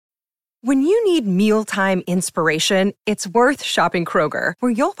When you need mealtime inspiration, it's worth shopping Kroger,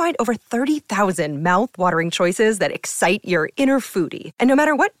 where you'll find over 30,000 mouth-watering choices that excite your inner foodie. And no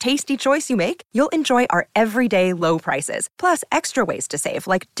matter what tasty choice you make, you'll enjoy our everyday low prices, plus extra ways to save,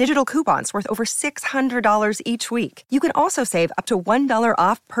 like digital coupons worth over $600 each week. You can also save up to $1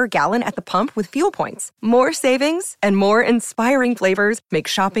 off per gallon at the pump with fuel points. More savings and more inspiring flavors make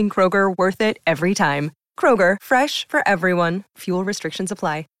shopping Kroger worth it every time. Kroger, fresh for everyone. Fuel restrictions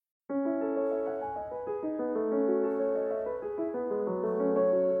apply.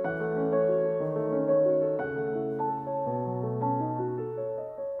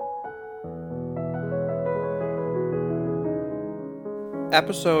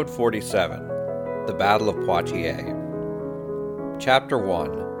 Episode 47, The Battle of Poitiers. Chapter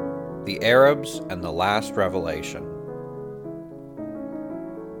 1, The Arabs and the Last Revelation.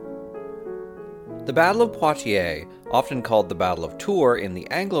 The Battle of Poitiers, often called the Battle of Tours in the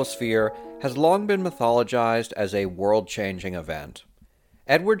Anglosphere, has long been mythologized as a world-changing event.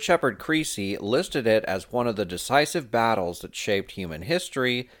 Edward Shepherd Creasy listed it as one of the decisive battles that shaped human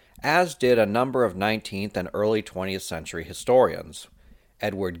history, as did a number of 19th and early 20th century historians.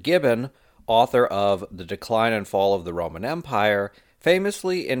 Edward Gibbon, author of The Decline and Fall of the Roman Empire,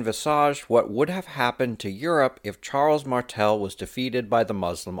 famously envisaged what would have happened to Europe if Charles Martel was defeated by the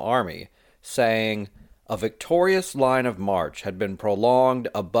Muslim army, saying, "A victorious line of march had been prolonged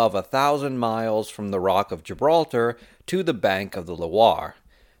above 1,000 miles from the Rock of Gibraltar to the bank of the Loire.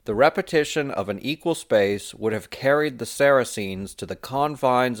 The repetition of an equal space would have carried the Saracens to the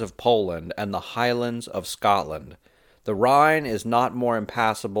confines of Poland and the highlands of Scotland. The Rhine is not more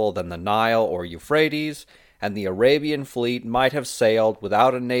impassable than the Nile or Euphrates, and the Arabian fleet might have sailed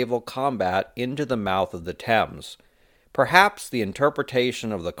without a naval combat into the mouth of the Thames. Perhaps the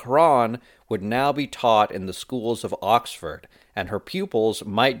interpretation of the Quran would now be taught in the schools of Oxford, and her pupils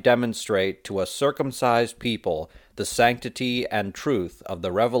might demonstrate to a circumcised people the sanctity and truth of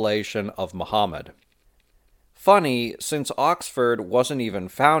the revelation of Muhammad." Funny, since Oxford wasn't even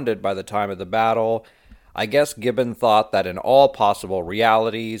founded by the time of the battle, I guess Gibbon thought that in all possible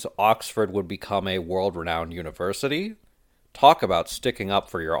realities, Oxford would become a world-renowned university. Talk about sticking up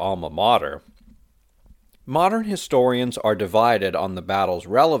for your alma mater. Modern historians are divided on the battle's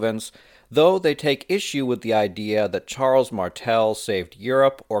relevance, though they take issue with the idea that Charles Martel saved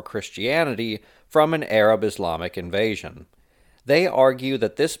Europe or Christianity from an Arab Islamic invasion. They argue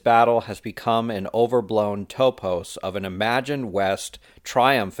that this battle has become an overblown topos of an imagined West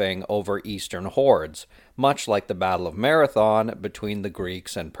triumphing over Eastern hordes, much like the Battle of Marathon between the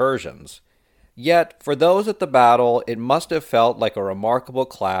Greeks and Persians. Yet, for those at the battle, it must have felt like a remarkable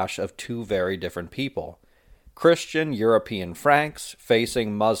clash of two very different people. Christian European Franks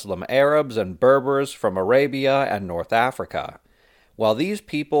facing Muslim Arabs and Berbers from Arabia and North Africa. While these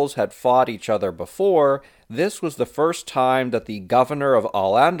peoples had fought each other before, this was the first time that the governor of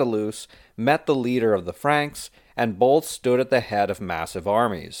Al-Andalus met the leader of the Franks, and both stood at the head of massive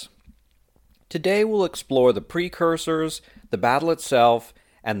armies. Today we'll explore the precursors, the battle itself,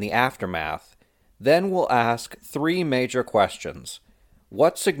 and the aftermath. Then we'll ask three major questions.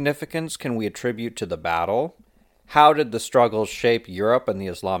 What significance can we attribute to the battle? How did the struggles shape Europe and the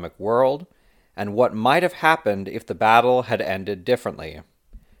Islamic world? And what might have happened if the battle had ended differently?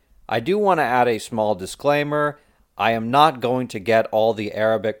 I do want to add a small disclaimer. I am not going to get all the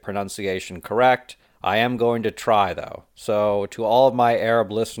Arabic pronunciation correct. I am going to try, though. So, to all of my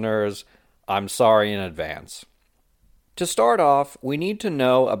Arab listeners, I'm sorry in advance. To start off, we need to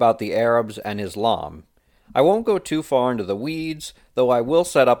know about the Arabs and Islam. I won't go too far into the weeds, though I will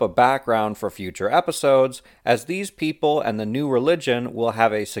set up a background for future episodes, as these people and the new religion will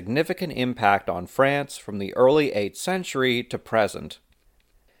have a significant impact on France from the early 8th century to present.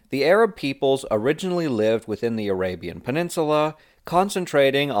 The Arab peoples originally lived within the Arabian Peninsula,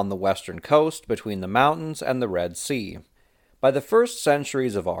 concentrating on the western coast between the mountains and the Red Sea. By the first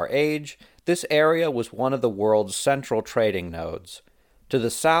centuries of our age, this area was one of the world's central trading nodes. To the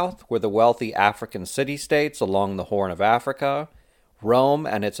south were the wealthy African city-states along the Horn of Africa. Rome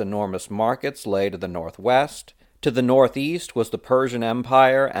and its enormous markets lay to the northwest. To the northeast was the Persian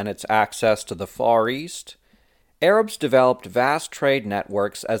Empire and its access to the Far East. Arabs developed vast trade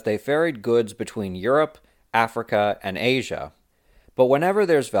networks as they ferried goods between Europe, Africa, and Asia. But whenever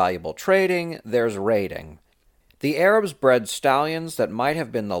there's valuable trading, there's raiding. The Arabs bred stallions that might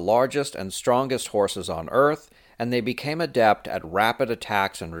have been the largest and strongest horses on earth, and they became adept at rapid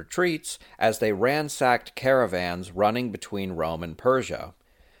attacks and retreats as they ransacked caravans running between Rome and Persia.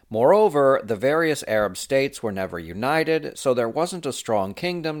 Moreover, the various Arab states were never united, so there wasn't a strong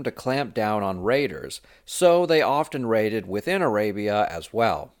kingdom to clamp down on raiders, so they often raided within Arabia as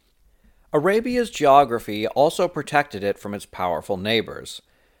well. Arabia's geography also protected it from its powerful neighbors.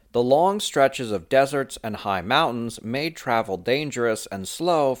 The long stretches of deserts and high mountains made travel dangerous and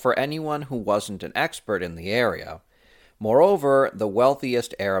slow for anyone who wasn't an expert in the area. Moreover, the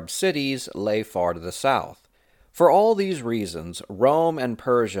wealthiest Arab cities lay far to the south. For all these reasons, Rome and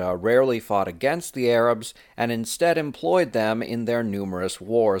Persia rarely fought against the Arabs and instead employed them in their numerous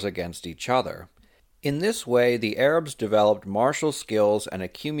wars against each other. In this way, the Arabs developed martial skills and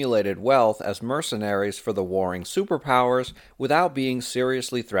accumulated wealth as mercenaries for the warring superpowers without being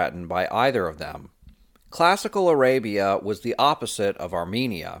seriously threatened by either of them. Classical Arabia was the opposite of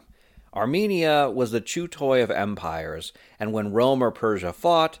Armenia. Armenia was the chew toy of empires, and when Rome or Persia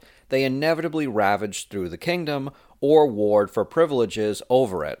fought, they inevitably ravaged through the kingdom or warred for privileges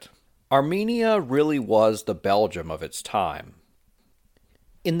over it. Armenia really was the Belgium of its time.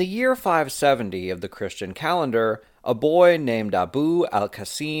 In the year 570 of the Christian calendar, a boy named Abu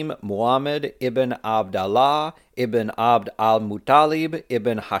al-Qasim Muhammad ibn Abdallah ibn Abd al-Muttalib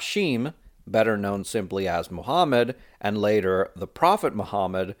ibn Hashim, better known simply as Muhammad, and later the Prophet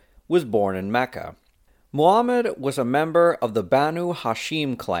Muhammad, was born in Mecca. Muhammad was a member of the Banu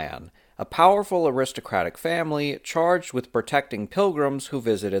Hashim clan, a powerful aristocratic family charged with protecting pilgrims who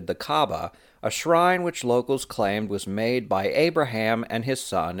visited the Kaaba, a shrine which locals claimed was made by Abraham and his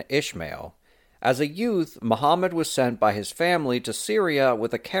son Ishmael. As a youth, Muhammad was sent by his family to Syria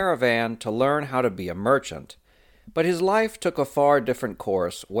with a caravan to learn how to be a merchant. But his life took a far different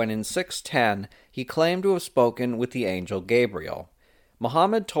course when in 610 he claimed to have spoken with the angel Gabriel.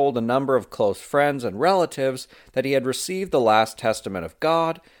 Muhammad told a number of close friends and relatives that he had received the last testament of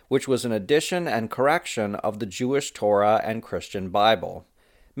God, which was an addition and correction of the Jewish Torah and Christian Bible.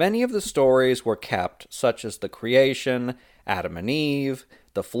 Many of the stories were kept, such as the creation, Adam and Eve,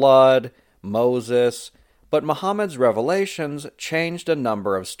 the flood, Moses, but Muhammad's revelations changed a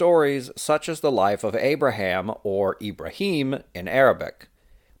number of stories, such as the life of Abraham, or Ibrahim in Arabic.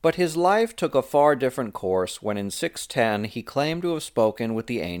 But his life took a far different course when in 610 he claimed to have spoken with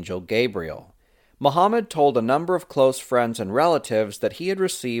the angel Gabriel. Muhammad told a number of close friends and relatives that he had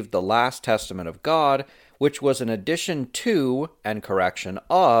received the last testament of God, which was an addition to and correction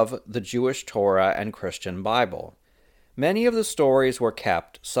of the Jewish Torah and Christian Bible. Many of the stories were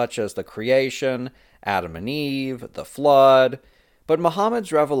kept, such as the creation, Adam and Eve, the flood, but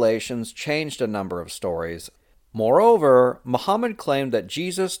Muhammad's revelations changed a number of stories. Moreover, Muhammad claimed that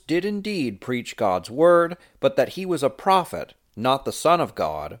Jesus did indeed preach God's word, but that he was a prophet, not the Son of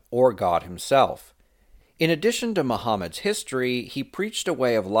God, or God himself. In addition to Muhammad's history, he preached a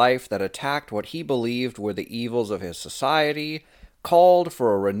way of life that attacked what he believed were the evils of his society, called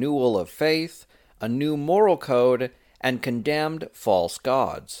for a renewal of faith, a new moral code, and condemned false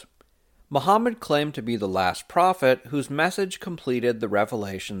gods. Muhammad claimed to be the last prophet whose message completed the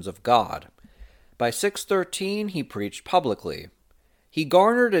revelations of God. By 613, he preached publicly. He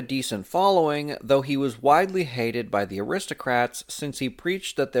garnered a decent following, though he was widely hated by the aristocrats since he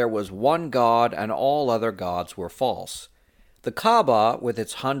preached that there was one God and all other gods were false. The Kaaba, with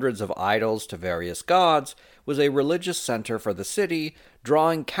its hundreds of idols to various gods, was a religious center for the city,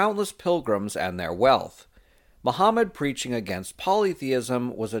 drawing countless pilgrims and their wealth. Muhammad preaching against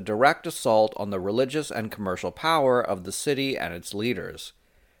polytheism was a direct assault on the religious and commercial power of the city and its leaders.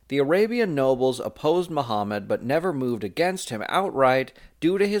 The Arabian nobles opposed Muhammad but never moved against him outright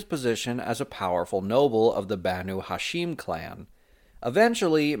due to his position as a powerful noble of the Banu Hashim clan.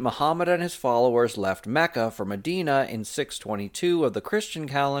 Eventually, Muhammad and his followers left Mecca for Medina in 622 of the Christian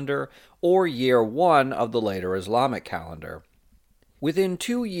calendar, or year 1 of the later Islamic calendar. Within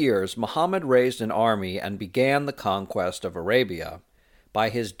 2 years, Muhammad raised an army and began the conquest of Arabia. By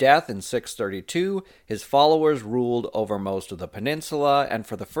his death in 632, his followers ruled over most of the peninsula, and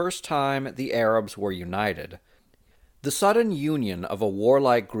for the first time, the Arabs were united. The sudden union of a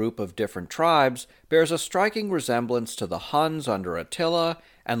warlike group of different tribes bears a striking resemblance to the Huns under Attila,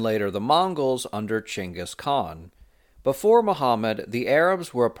 and later the Mongols under Chinggis Khan. Before Muhammad, the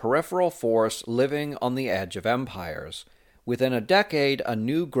Arabs were a peripheral force living on the edge of empires. Within a decade, a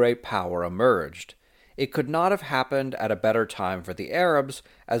new great power emerged. It could not have happened at a better time for the Arabs,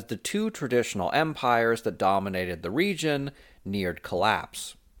 as the two traditional empires that dominated the region neared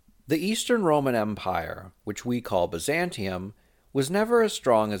collapse. The Eastern Roman Empire, which we call Byzantium, was never as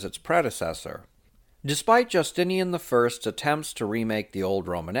strong as its predecessor. Despite Justinian I's attempts to remake the old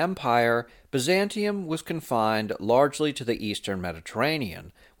Roman Empire, Byzantium was confined largely to the eastern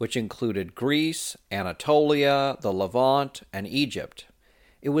Mediterranean, which included Greece, Anatolia, the Levant, and Egypt.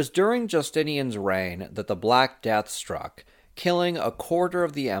 It was during Justinian's reign that the Black Death struck, killing a quarter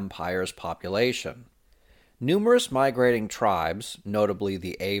of the empire's population. Numerous migrating tribes, notably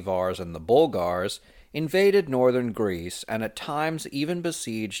the Avars and the Bulgars, invaded northern Greece and at times even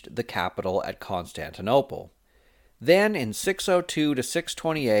besieged the capital at Constantinople. Then, in 602 to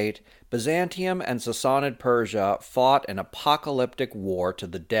 628, Byzantium and Sassanid Persia fought an apocalyptic war to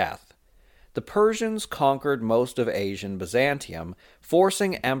the death. The Persians conquered most of Asian Byzantium,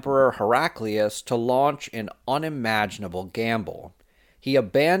 forcing Emperor Heraclius to launch an unimaginable gamble. He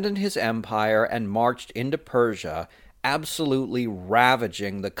abandoned his empire and marched into Persia, absolutely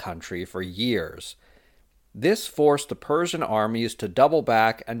ravaging the country for years. This forced the Persian armies to double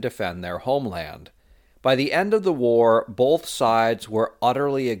back and defend their homeland. By the end of the war, both sides were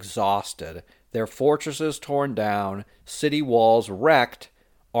utterly exhausted, their fortresses torn down, city walls wrecked,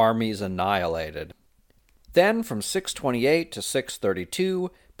 armies annihilated. Then, from 628 to 632,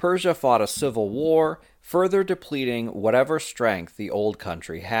 Persia fought a civil war, further depleting whatever strength the old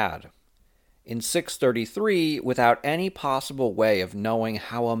country had. In 633, without any possible way of knowing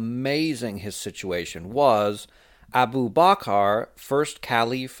how amazing his situation was, Abu Bakr, first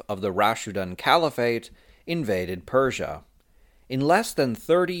caliph of the Rashidun Caliphate, invaded Persia. In less than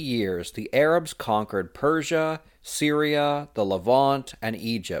 30 years, the Arabs conquered Persia, Syria, the Levant, and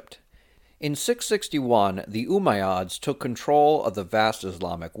Egypt. In 661, the Umayyads took control of the vast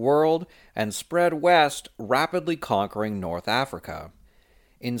Islamic world and spread west, rapidly conquering North Africa.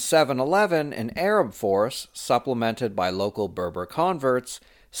 In 711, an Arab force, supplemented by local Berber converts,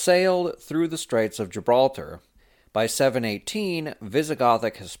 sailed through the Straits of Gibraltar. By 718,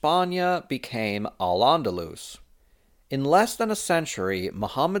 Visigothic Hispania became Al-Andalus. In less than a century,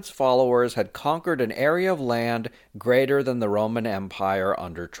 Muhammad's followers had conquered an area of land greater than the Roman Empire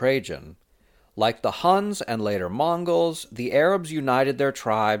under Trajan. Like the Huns and later Mongols, the Arabs united their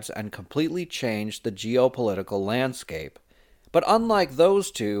tribes and completely changed the geopolitical landscape. But unlike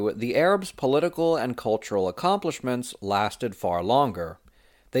those two, the Arabs' political and cultural accomplishments lasted far longer.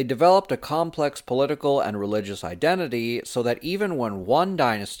 They developed a complex political and religious identity so that even when one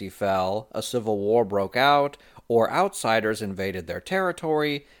dynasty fell, a civil war broke out, or outsiders invaded their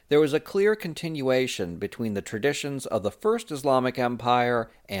territory, there was a clear continuation between the traditions of the First Islamic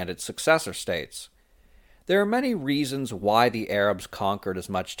Empire and its successor states. There are many reasons why the Arabs conquered as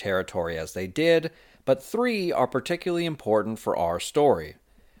much territory as they did, but 3 are particularly important for our story.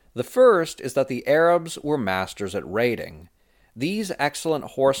 The first is that the Arabs were masters at raiding. These excellent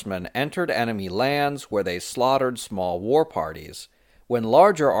horsemen entered enemy lands where they slaughtered small war parties. When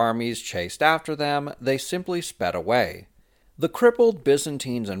larger armies chased after them, they simply sped away. The crippled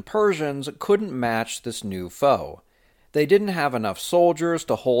Byzantines and Persians couldn't match this new foe. They didn't have enough soldiers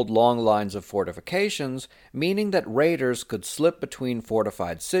to hold long lines of fortifications, meaning that raiders could slip between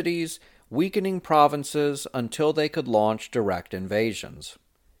fortified cities, weakening provinces until they could launch direct invasions.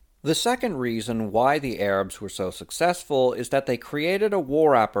 The second reason why the Arabs were so successful is that they created a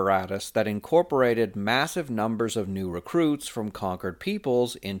war apparatus that incorporated massive numbers of new recruits from conquered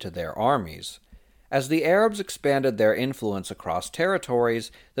peoples into their armies. As the Arabs expanded their influence across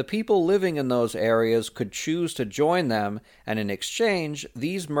territories, the people living in those areas could choose to join them, and in exchange,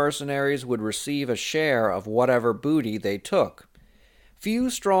 these mercenaries would receive a share of whatever booty they took.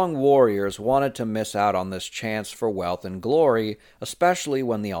 Few strong warriors wanted to miss out on this chance for wealth and glory, especially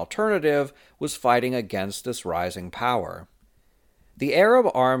when the alternative was fighting against this rising power. The Arab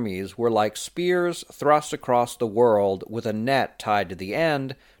armies were like spears thrust across the world with a net tied to the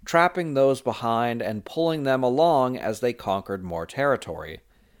end, trapping those behind and pulling them along as they conquered more territory.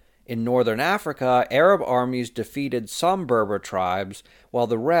 In northern Africa, Arab armies defeated some Berber tribes, while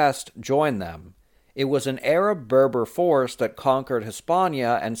the rest joined them. It was an Arab-Berber force that conquered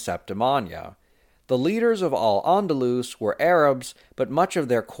Hispania and Septimania. The leaders of Al-Andalus were Arabs, but much of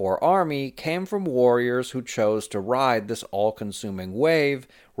their core army came from warriors who chose to ride this all-consuming wave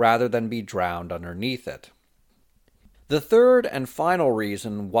rather than be drowned underneath it. The third and final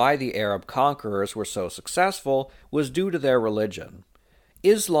reason why the Arab conquerors were so successful was due to their religion.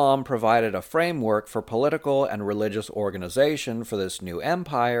 Islam provided a framework for political and religious organization for this new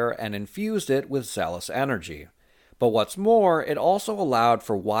empire and infused it with zealous energy. But what's more, it also allowed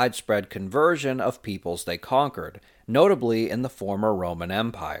for widespread conversion of peoples they conquered, notably in the former Roman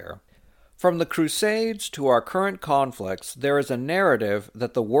Empire. From the Crusades to our current conflicts, there is a narrative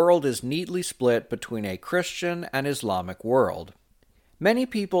that the world is neatly split between a Christian and Islamic world. Many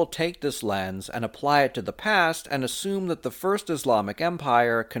people take this lens and apply it to the past and assume that the First Islamic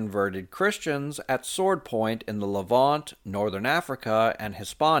Empire converted Christians at sword point in the Levant, Northern Africa, and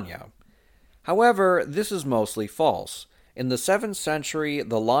Hispania. However, this is mostly false. In the 7th century,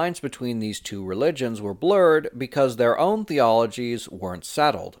 the lines between these two religions were blurred because their own theologies weren't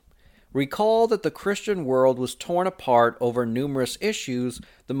settled. Recall that the Christian world was torn apart over numerous issues,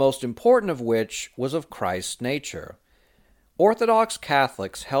 the most important of which was of Christ's nature. Orthodox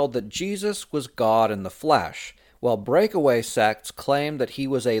Catholics held that Jesus was God in the flesh, while breakaway sects claimed that he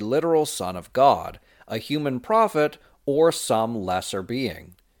was a literal Son of God, a human prophet, or some lesser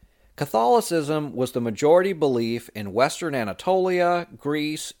being. Catholicism was the majority belief in Western Anatolia,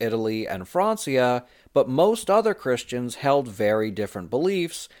 Greece, Italy, and Francia, but most other Christians held very different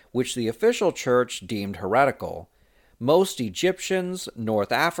beliefs, which the official church deemed heretical. Most Egyptians,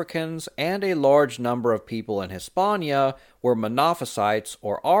 North Africans, and a large number of people in Hispania were Monophysites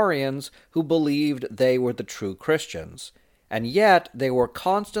or Arians who believed they were the true Christians. And yet they were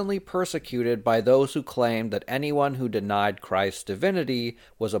constantly persecuted by those who claimed that anyone who denied Christ's divinity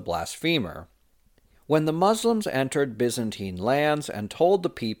was a blasphemer. When the Muslims entered Byzantine lands and told the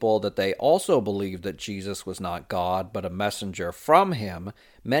people that they also believed that Jesus was not God but a messenger from him,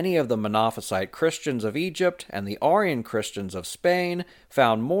 many of the Monophysite Christians of Egypt and the Arian Christians of Spain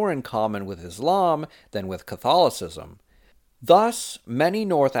found more in common with Islam than with Catholicism. Thus, many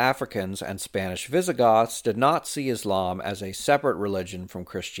North Africans and Spanish Visigoths did not see Islam as a separate religion from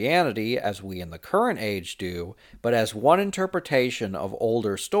Christianity as we in the current age do, but as one interpretation of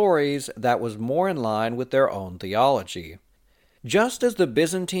older stories that was more in line with their own theology. Just as the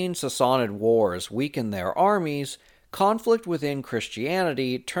Byzantine-Sassanid wars weakened their armies, conflict within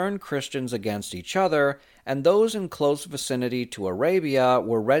Christianity turned Christians against each other, and those in close vicinity to Arabia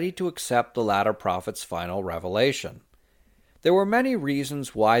were ready to accept the latter prophet's final revelation. There were many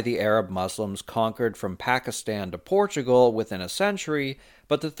reasons why the Arab Muslims conquered from Pakistan to Portugal within a century,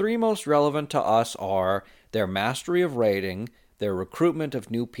 but the three most relevant to us are their mastery of raiding, their recruitment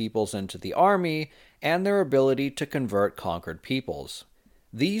of new peoples into the army, and their ability to convert conquered peoples.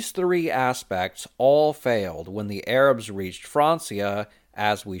 These three aspects all failed when the Arabs reached Francia,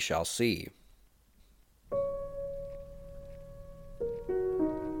 as we shall see.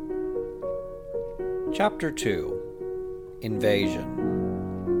 Chapter 2. Invasion.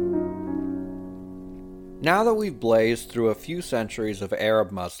 Now that we've blazed through a few centuries of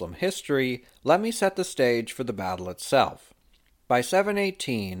Arab-Muslim history, let me set the stage for the battle itself. By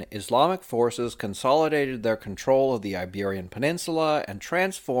 718, Islamic forces consolidated their control of the Iberian Peninsula and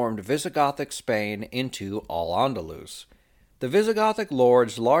transformed Visigothic Spain into Al-Andalus. The Visigothic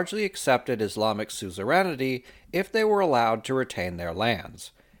lords largely accepted Islamic suzerainty if they were allowed to retain their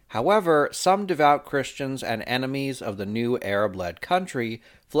lands. However, some devout Christians and enemies of the new Arab-led country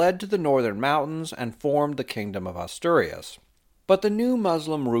fled to the northern mountains and formed the Kingdom of Asturias. But the new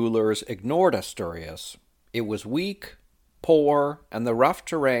Muslim rulers ignored Asturias. It was weak, poor, and the rough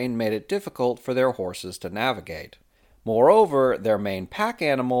terrain made it difficult for their horses to navigate. Moreover, their main pack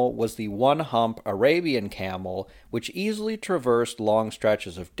animal was the one-hump Arabian camel, which easily traversed long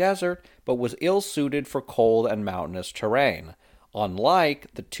stretches of desert but was ill-suited for cold and mountainous terrain, unlike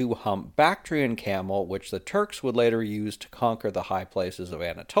the two-hump Bactrian camel, which the Turks would later use to conquer the high places of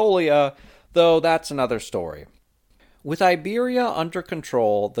Anatolia, though that's another story. With Iberia under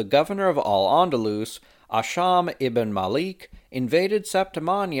control, the governor of Al-Andalus, Asham ibn Malik, invaded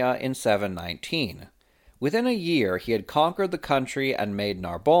Septimania in 719. Within a year, he had conquered the country and made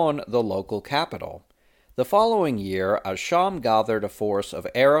Narbonne the local capital. The following year, Asham gathered a force of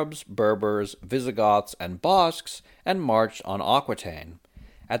Arabs, Berbers, Visigoths, and Basques and marched on Aquitaine.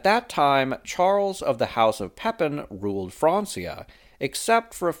 At that time, Charles of the House of Pepin ruled Francia,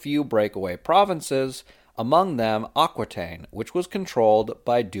 except for a few breakaway provinces, among them Aquitaine, which was controlled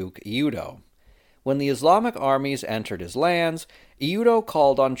by Duke Eudo. When the Islamic armies entered his lands, Eudo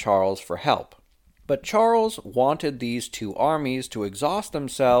called on Charles for help. But Charles wanted these two armies to exhaust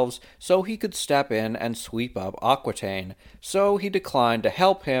themselves so he could step in and sweep up Aquitaine, so he declined to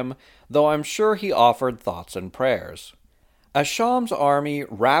help him, though I'm sure he offered thoughts and prayers. Asham's army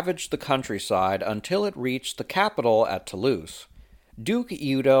ravaged the countryside until it reached the capital at Toulouse. Duke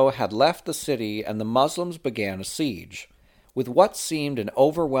Eudo had left the city and the Muslims began a siege. With what seemed an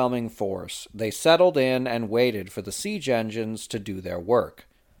overwhelming force, they settled in and waited for the siege engines to do their work.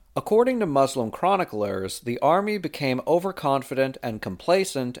 According to Muslim chroniclers, the army became overconfident and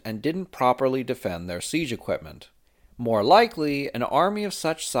complacent and didn't properly defend their siege equipment. More likely, an army of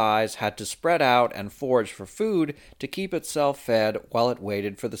such size had to spread out and forage for food to keep itself fed while it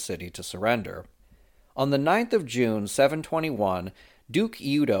waited for the city to surrender. On the 9th of June, 721, Duke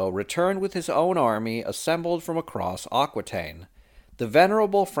Eudo returned with his own army assembled from across Aquitaine. The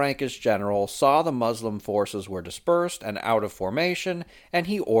venerable Frankish general saw the Muslim forces were dispersed and out of formation, and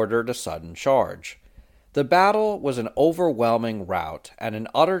he ordered a sudden charge. The battle was an overwhelming rout and an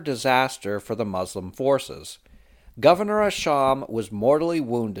utter disaster for the Muslim forces. Governor Asham was mortally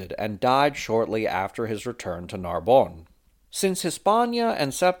wounded and died shortly after his return to Narbonne. Since Hispania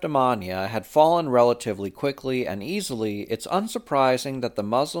and Septimania had fallen relatively quickly and easily, it's unsurprising that the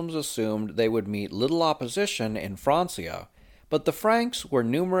Muslims assumed they would meet little opposition in Francia, but the Franks were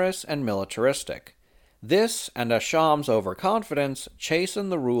numerous and militaristic. This, and Asham's overconfidence,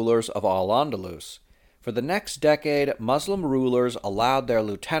 chastened the rulers of Al-Andalus. For the next decade, Muslim rulers allowed their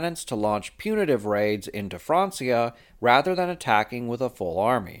lieutenants to launch punitive raids into Francia rather than attacking with a full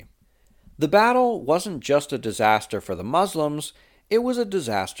army. The battle wasn't just a disaster for the Muslims, it was a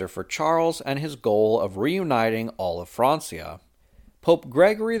disaster for Charles and his goal of reuniting all of Francia. Pope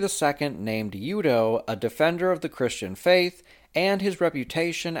Gregory II named Eudo a defender of the Christian faith and his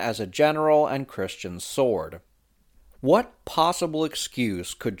reputation as a general and Christian sword. What possible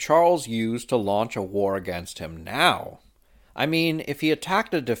excuse could Charles use to launch a war against him now? I mean, if he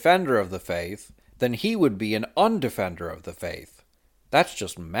attacked a defender of the faith, then he would be an undefender of the faith. That's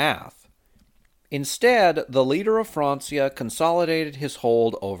just math. Instead, the leader of Francia consolidated his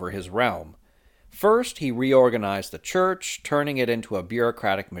hold over his realm. First, he reorganized the church, turning it into a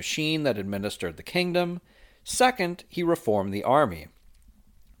bureaucratic machine that administered the kingdom. Second, he reformed the army.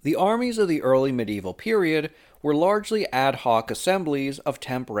 The armies of the early medieval period were largely ad hoc assemblies of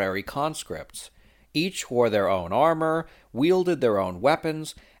temporary conscripts. Each wore their own armor, wielded their own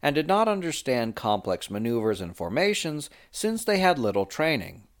weapons, and did not understand complex maneuvers and formations since they had little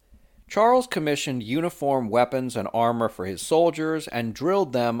training. Charles commissioned uniform weapons and armor for his soldiers and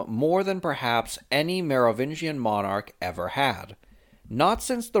drilled them more than perhaps any Merovingian monarch ever had. Not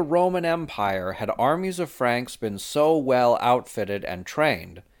since the Roman Empire had armies of Franks been so well outfitted and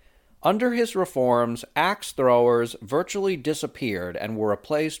trained. Under his reforms, axe throwers virtually disappeared and were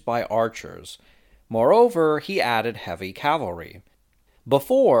replaced by archers. Moreover, he added heavy cavalry.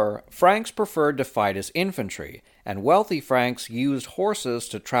 Before, Franks preferred to fight as infantry, and wealthy Franks used horses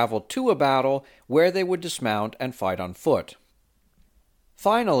to travel to a battle where they would dismount and fight on foot.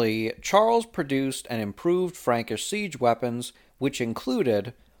 Finally, Charles produced and improved Frankish siege weapons, which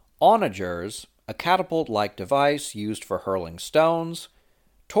included onagers, a catapult-like device used for hurling stones,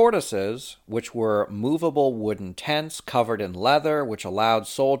 tortoises, which were movable wooden tents covered in leather which allowed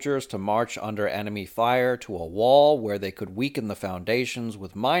soldiers to march under enemy fire to a wall where they could weaken the foundations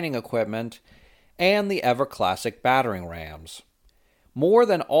with mining equipment, and the ever-classic battering rams. More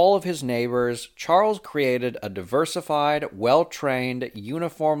than all of his neighbors, Charles created a diversified, well-trained,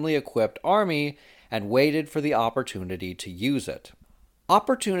 uniformly equipped army and waited for the opportunity to use it.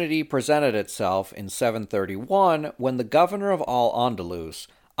 Opportunity presented itself in 731 when the governor of Al-Andalus,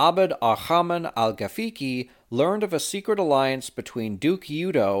 Abd ar-Rahman al-Ghafiqi, learned of a secret alliance between Duke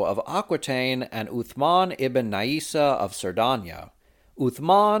Eudo of Aquitaine and Uthman ibn Naisa of Sardania.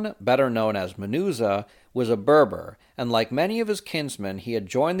 Uthman, better known as Munuza, was a Berber, and like many of his kinsmen he had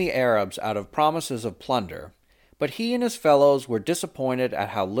joined the Arabs out of promises of plunder. But he and his fellows were disappointed at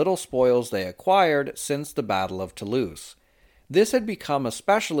how little spoils they acquired since the Battle of Toulouse. This had become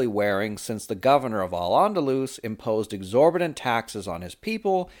especially wearing since the governor of Al-Andalus imposed exorbitant taxes on his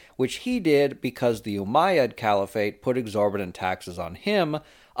people, which he did because the Umayyad Caliphate put exorbitant taxes on him,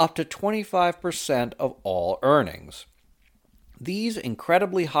 up to 25% of all earnings. These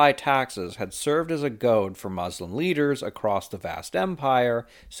incredibly high taxes had served as a goad for Muslim leaders across the vast empire,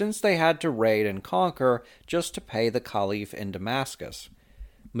 since they had to raid and conquer just to pay the caliph in Damascus.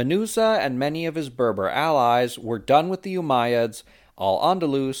 Munuza and many of his Berber allies were done with the Umayyads,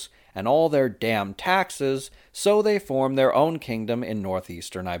 Al-Andalus, and all their damn taxes, so they formed their own kingdom in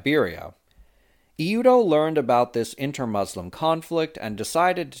northeastern Iberia. Eudo learned about this inter-Muslim conflict and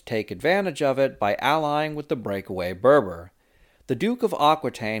decided to take advantage of it by allying with the breakaway Berber. The Duke of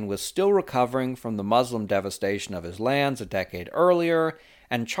Aquitaine was still recovering from the Muslim devastation of his lands a decade earlier,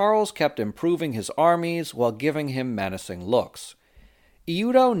 and Charles kept improving his armies while giving him menacing looks.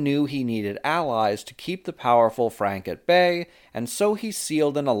 Eudo knew he needed allies to keep the powerful Frank at bay, and so he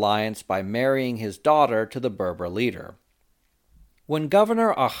sealed an alliance by marrying his daughter to the Berber leader. When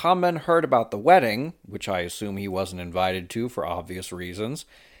Governor Ahmed heard about the wedding, which I assume he wasn't invited to for obvious reasons,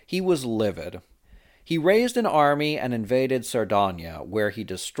 he was livid. He raised an army and invaded Sardinia, where he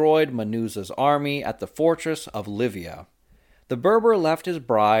destroyed Munuza's army at the fortress of Livia. The Berber left his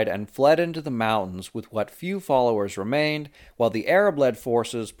bride and fled into the mountains with what few followers remained, while the Arab-led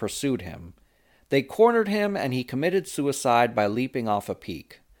forces pursued him. They cornered him, and he committed suicide by leaping off a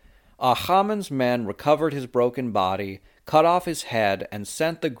peak. Ahamen's men recovered his broken body, cut off his head, and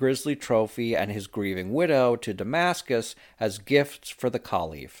sent the grisly trophy and his grieving widow to Damascus as gifts for the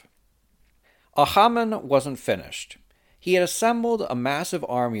caliph. Ahaman wasn't finished. He had assembled a massive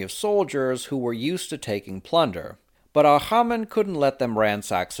army of soldiers who were used to taking plunder. But Archamen couldn't let them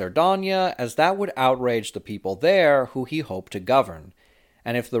ransack Sardinia, as that would outrage the people there who he hoped to govern.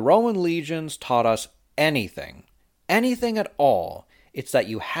 And if the Roman legions taught us anything at all, it's that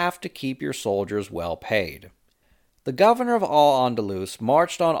you have to keep your soldiers well paid. The governor of Al-Andalus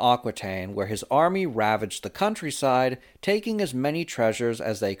marched on Aquitaine, where his army ravaged the countryside, taking as many treasures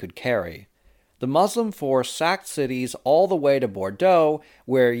as they could carry. The Muslim force sacked cities all the way to Bordeaux,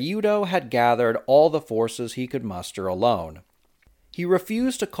 where Eudo had gathered all the forces he could muster alone. He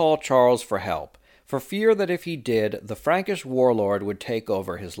refused to call Charles for help, for fear that if he did, the Frankish warlord would take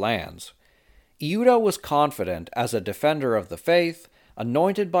over his lands. Eudo was confident, as a defender of the faith,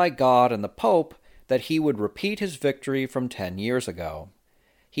 anointed by God and the Pope, that he would repeat his victory from 10 years ago.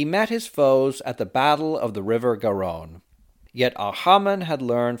 He met his foes at the Battle of the River Garonne. Yet Archamen had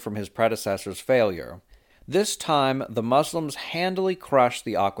learned from his predecessor's failure. This time, the Muslims handily crushed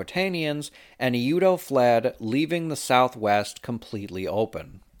the Aquitanians, and Eudo fled, leaving the southwest completely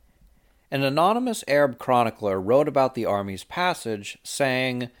open. An anonymous Arab chronicler wrote about the army's passage,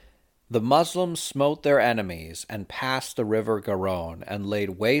 saying, "The Muslims smote their enemies, and passed the river Garonne, and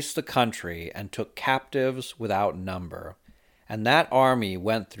laid waste the country, and took captives without number. And that army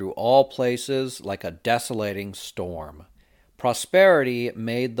went through all places like a desolating storm. Prosperity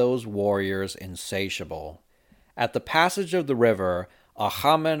made those warriors insatiable. At the passage of the river,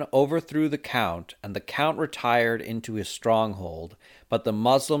 Archamen overthrew the count, and the count retired into his stronghold, but the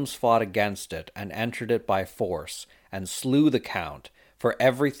Muslims fought against it, and entered it by force, and slew the count, for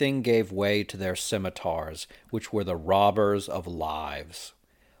everything gave way to their scimitars, which were the robbers of lives."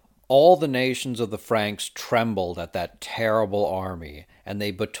 All the nations of the Franks trembled at that terrible army, and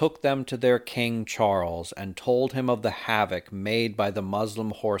they betook them to their king Charles, and told him of the havoc made by the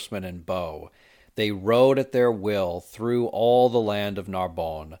Muslim horsemen and bow. They rode at their will through all the land of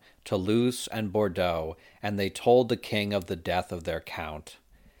Narbonne, Toulouse, and Bordeaux, and they told the king of the death of their count.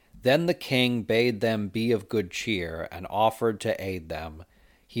 Then the king bade them be of good cheer, and offered to aid them.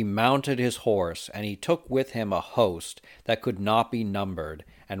 He mounted his horse, and he took with him a host that could not be numbered,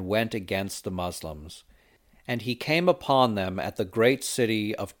 and went against the Muslims. And he came upon them at the great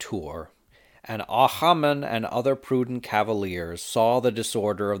city of Tours. And Archamen and other prudent cavaliers saw the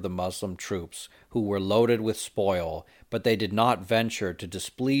disorder of the Muslim troops, who were loaded with spoil, but they did not venture to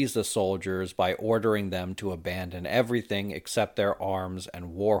displease the soldiers by ordering them to abandon everything except their arms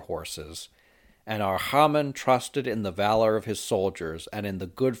and war horses. And Archamen trusted in the valor of his soldiers and in the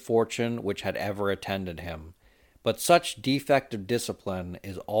good fortune which had ever attended him. But such defect of discipline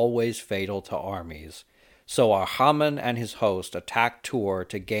is always fatal to armies. So Archamen and his host attacked Tours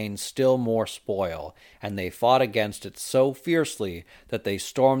to gain still more spoil, and they fought against it so fiercely that they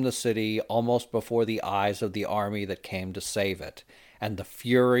stormed the city almost before the eyes of the army that came to save it. And the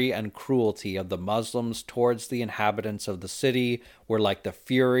fury and cruelty of the Muslims towards the inhabitants of the city were like the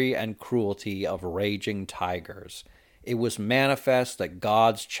fury and cruelty of raging tigers. It was manifest that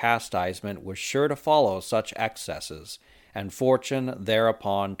God's chastisement was sure to follow such excesses, and fortune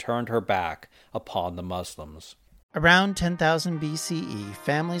thereupon turned her back upon the Muslims. Around 10,000 BCE,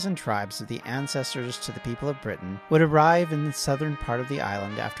 families and tribes of the ancestors to the people of Britain would arrive in the southern part of the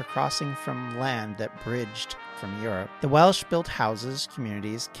island after crossing from land that bridged from Europe. The Welsh built houses,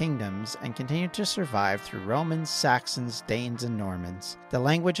 communities, kingdoms, and continued to survive through Romans, Saxons, Danes, and Normans. The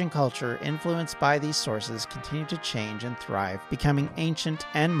language and culture influenced by these sources continued to change and thrive, becoming ancient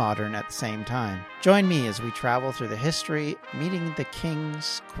and modern at the same time. Join me as we travel through the history, meeting the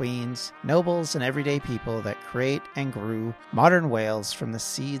kings, queens, nobles, and everyday people that create and grew modern Wales from the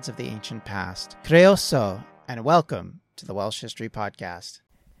seeds of the ancient past. Croeso, and welcome to the Welsh History Podcast.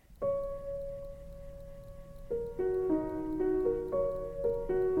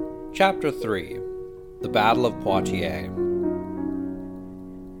 Chapter 3. The Battle of Poitiers.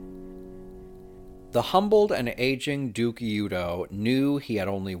 The humbled and aging Duke Eudo knew he had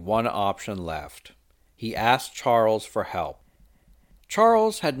only one option left. He asked Charles for help.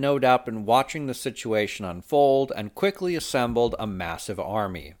 Charles had no doubt been watching the situation unfold and quickly assembled a massive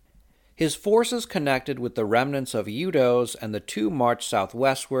army. His forces connected with the remnants of Eudo's, and the two marched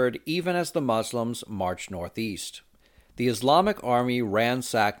southwestward even as the Muslims marched northeast. The Islamic army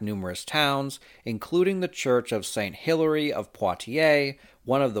ransacked numerous towns, including the church of St. Hilary of Poitiers,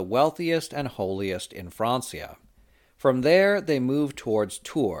 one of the wealthiest and holiest in Francia. From there they moved towards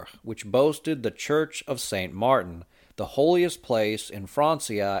Tours, which boasted the church of St. Martin, the holiest place in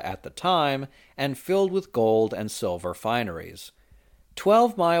Francia at the time, and filled with gold and silver fineries.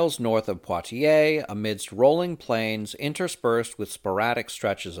 12 miles north of Poitiers, amidst rolling plains interspersed with sporadic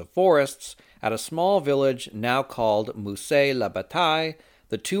stretches of forests, at a small village now called Musset-la-Bataille,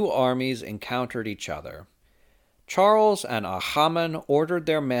 the two armies encountered each other. Charles and Achaman ordered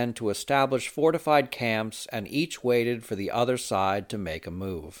their men to establish fortified camps, and each waited for the other side to make a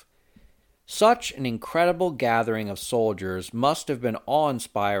move. Such an incredible gathering of soldiers must have been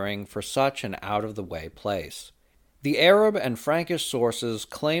awe-inspiring for such an out-of-the-way place. The Arab and Frankish sources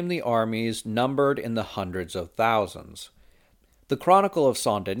claim the armies numbered in the hundreds of thousands. The Chronicle of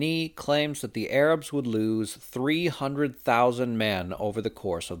Saint-Denis claims that the Arabs would lose 300,000 men over the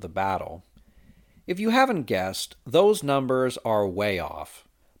course of the battle. If you haven't guessed, those numbers are way off.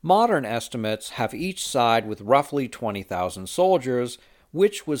 Modern estimates have each side with roughly 20,000 soldiers,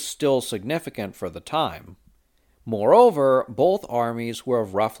 which was still significant for the time. Moreover, both armies were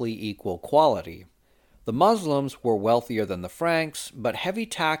of roughly equal quality. The Muslims were wealthier than the Franks, but heavy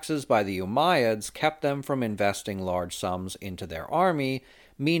taxes by the Umayyads kept them from investing large sums into their army,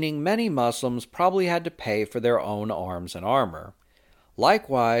 meaning many Muslims probably had to pay for their own arms and armor.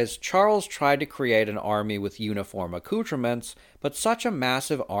 Likewise, Charles tried to create an army with uniform accoutrements, but such a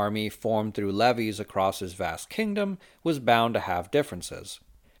massive army formed through levies across his vast kingdom was bound to have differences.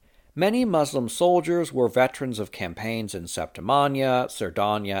 Many Muslim soldiers were veterans of campaigns in Septimania,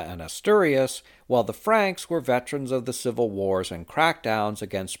 Sardinia, and Asturias, while the Franks were veterans of the civil wars and crackdowns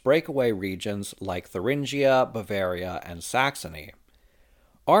against breakaway regions like Thuringia, Bavaria, and Saxony.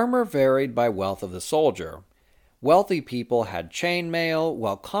 Armor varied by wealth of the soldier. Wealthy people had chainmail,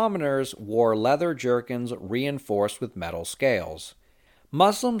 while commoners wore leather jerkins reinforced with metal scales.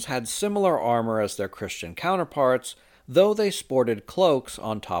 Muslims had similar armor as their Christian counterparts, though they sported cloaks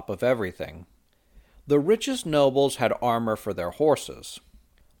on top of everything. The richest nobles had armor for their horses.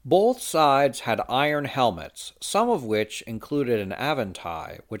 Both sides had iron helmets, some of which included an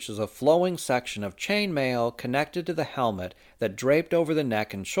avantai, which is a flowing section of chainmail connected to the helmet that draped over the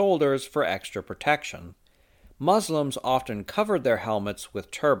neck and shoulders for extra protection. Muslims often covered their helmets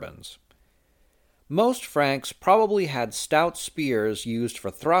with turbans. Most Franks probably had stout spears used for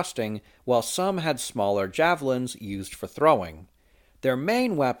thrusting, while some had smaller javelins used for throwing. Their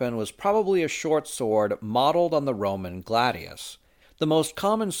main weapon was probably a short sword modeled on the Roman gladius. The most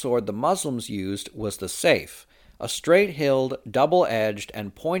common sword the Muslims used was the saif, a straight-hilled, double-edged,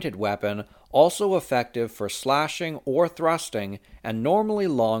 and pointed weapon, also effective for slashing or thrusting, and normally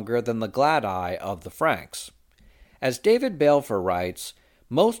longer than the gladii of the Franks. As David Balfour writes,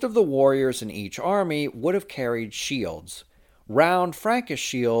 most of the warriors in each army would have carried shields. Round Frankish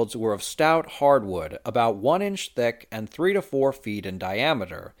shields were of stout hardwood, about 1 inch thick and 3 to 4 feet in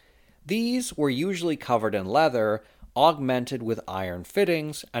diameter. These were usually covered in leather, augmented with iron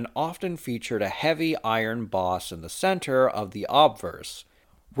fittings, and often featured a heavy iron boss in the center of the obverse.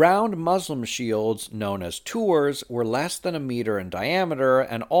 Round Muslim shields, known as tours, were less than 1 meter in diameter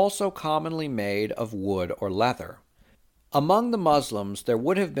and also commonly made of wood or leather. Among the Muslims, there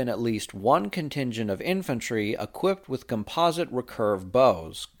would have been at least one contingent of infantry equipped with composite recurve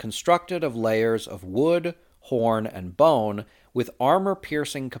bows, constructed of layers of wood, horn, and bone, with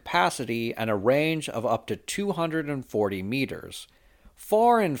armor-piercing capacity and a range of up to 240 meters.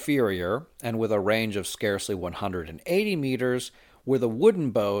 Far inferior, and with a range of scarcely 180 meters, were the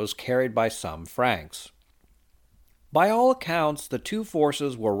wooden bows carried by some Franks. By all accounts, the two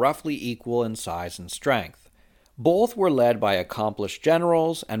forces were roughly equal in size and strength. Both were led by accomplished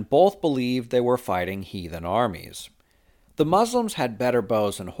generals, and both believed they were fighting heathen armies. The Muslims had better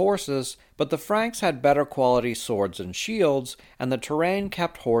bows and horses, but the Franks had better quality swords and shields, and the terrain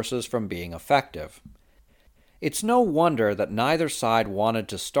kept horses from being effective. It's no wonder that neither side wanted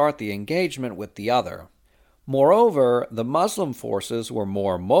to start the engagement with the other. Moreover, the Muslim forces were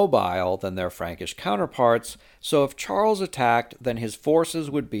more mobile than their Frankish counterparts, so if Charles attacked, then his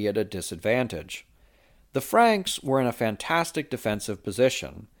forces would be at a disadvantage. The Franks were in a fantastic defensive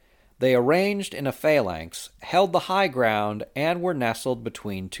position. They arranged in a phalanx, held the high ground, and were nestled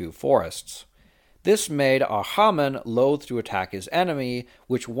between two forests. This made Achaman loath to attack his enemy,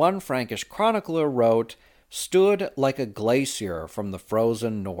 which one Frankish chronicler wrote, stood like a glacier from the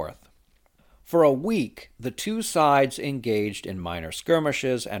frozen north. For a week, the two sides engaged in minor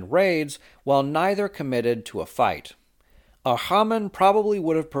skirmishes and raids, while neither committed to a fight. Achaman probably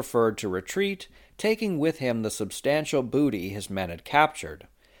would have preferred to retreat, taking with him the substantial booty his men had captured.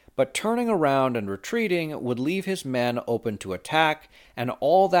 But turning around and retreating would leave his men open to attack, and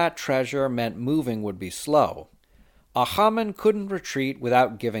all that treasure meant moving would be slow. Achaman couldn't retreat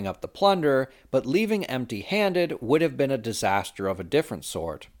without giving up the plunder, but leaving empty-handed would have been a disaster of a different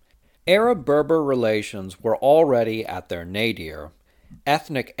sort. Arab-Berber relations were already at their nadir.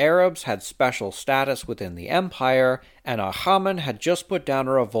 Ethnic Arabs had special status within the empire, and Achaman had just put down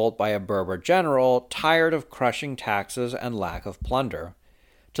a revolt by a Berber general tired of crushing taxes and lack of plunder.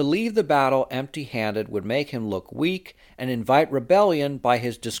 To leave the battle empty-handed would make him look weak and invite rebellion by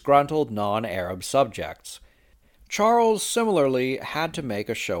his disgruntled non-Arab subjects. Charles similarly had to make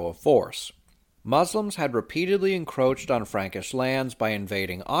a show of force. Muslims had repeatedly encroached on Frankish lands by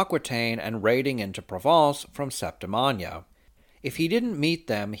invading Aquitaine and raiding into Provence from Septimania. If he didn't meet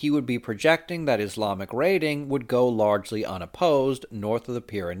them, he would be projecting that Islamic raiding would go largely unopposed north of the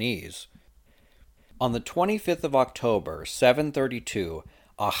Pyrenees. On the 25th of October, 732,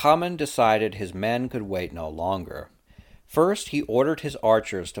 Ahaman decided his men could wait no longer. First, he ordered his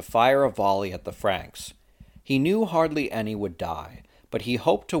archers to fire a volley at the Franks. He knew hardly any would die, but he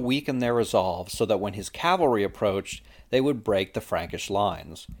hoped to weaken their resolve so that when his cavalry approached, they would break the Frankish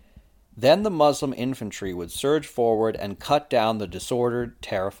lines. Then the Muslim infantry would surge forward and cut down the disordered,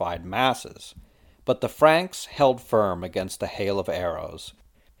 terrified masses. But the Franks held firm against the hail of arrows.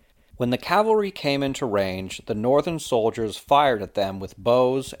 When the cavalry came into range, the northern soldiers fired at them with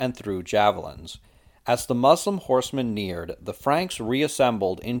bows and threw javelins. As the Muslim horsemen neared, the Franks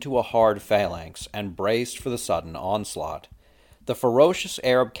reassembled into a hard phalanx and braced for the sudden onslaught. The ferocious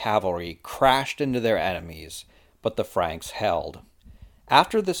Arab cavalry crashed into their enemies, but the Franks held.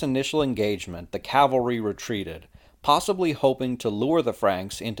 After this initial engagement, the cavalry retreated, possibly hoping to lure the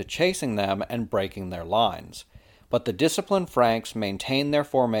Franks into chasing them and breaking their lines. But the disciplined Franks maintained their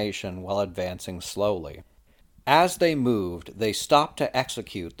formation while advancing slowly. As they moved, they stopped to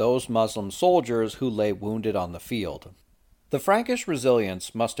execute those Muslim soldiers who lay wounded on the field. The Frankish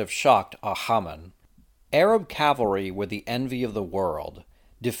resilience must have shocked Ahaman. Arab cavalry were the envy of the world.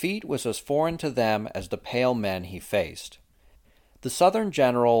 Defeat was as foreign to them as the pale men he faced. The southern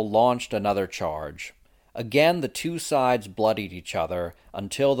general launched another charge. Again the two sides bloodied each other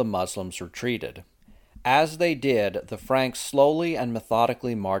until the Muslims retreated. As they did, the Franks slowly and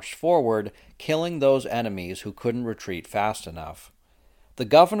methodically marched forward, killing those enemies who couldn't retreat fast enough. The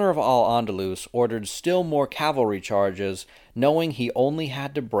governor of Al-Andalus ordered still more cavalry charges, knowing he only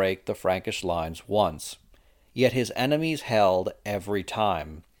had to break the Frankish lines once. Yet his enemies held every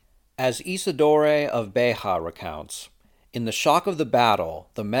time. As Isidore of Beja recounts, in the shock of the battle,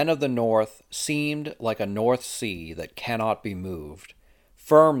 the men of the north seemed like a North Sea that cannot be moved.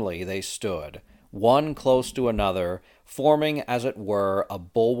 Firmly they stood, one close to another, forming as it were a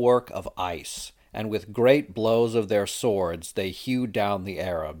bulwark of ice, and with great blows of their swords they hewed down the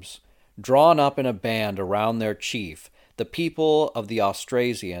Arabs. Drawn up in a band around their chief, the people of the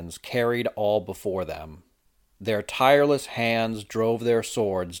Austrasians carried all before them. Their tireless hands drove their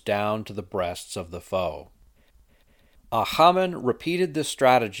swords down to the breasts of the foe. Ahaman repeated this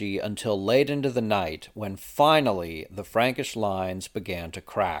strategy until late into the night, when finally the Frankish lines began to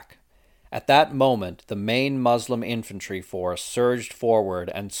crack. At that moment, the main Muslim infantry force surged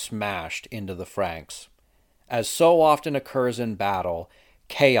forward and smashed into the Franks. As so often occurs in battle,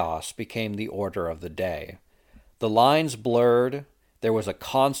 chaos became the order of the day. The lines blurred, there was a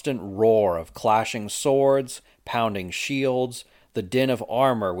constant roar of clashing swords, pounding shields, the din of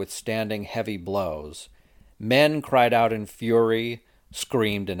armor withstanding heavy blows. Men cried out in fury,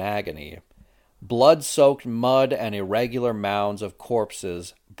 screamed in agony. Blood-soaked mud and irregular mounds of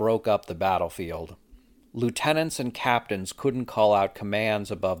corpses broke up the battlefield. Lieutenants and captains couldn't call out commands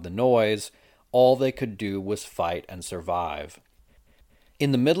above the noise. All they could do was fight and survive.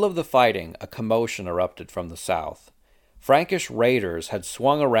 In the middle of the fighting, a commotion erupted from the south. Frankish raiders had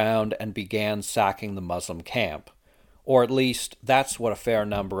swung around and began sacking the Muslim camp. Or at least, that's what a fair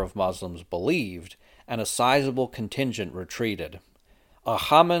number of Muslims believed, and a sizable contingent retreated.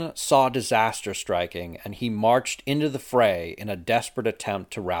 Ahaman saw disaster striking, and he marched into the fray in a desperate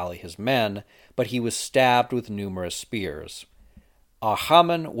attempt to rally his men, but he was stabbed with numerous spears.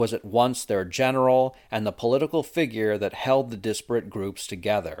 Ahaman was at once their general and the political figure that held the disparate groups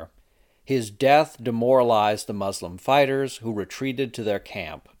together. His death demoralized the Muslim fighters, who retreated to their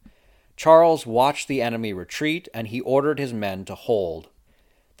camp. Charles watched the enemy retreat, and he ordered his men to hold.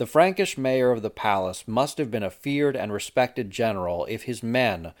 The Frankish mayor of the palace must have been a feared and respected general if his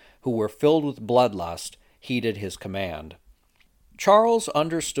men, who were filled with bloodlust, heeded his command. Charles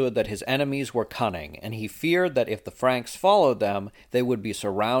understood that his enemies were cunning, and he feared that if the Franks followed them, they would be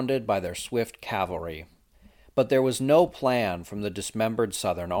surrounded by their swift cavalry. But there was no plan from the dismembered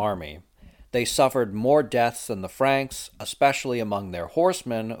southern army. They suffered more deaths than the Franks, especially among their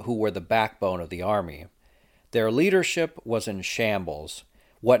horsemen, who were the backbone of the army. Their leadership was in shambles.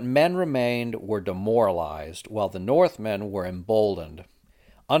 What men remained were demoralized, while the Northmen were emboldened.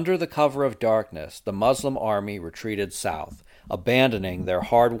 Under the cover of darkness, the Muslim army retreated south, abandoning their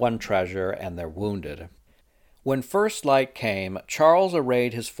hard-won treasure and their wounded. When first light came, Charles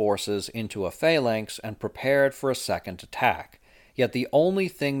arrayed his forces into a phalanx and prepared for a second attack. yet the only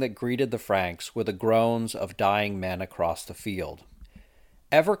thing that greeted the Franks were the groans of dying men across the field.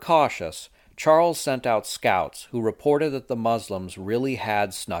 Ever cautious, Charles sent out scouts who reported that the Muslims really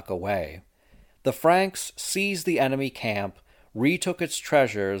had snuck away. The Franks seized the enemy camp, retook its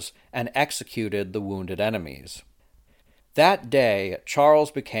treasures, and executed the wounded enemies. That day,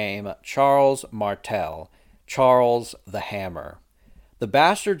 Charles became Charles Martel, Charles the Hammer. The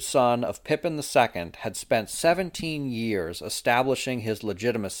bastard son of Pippin II had spent 17 years establishing his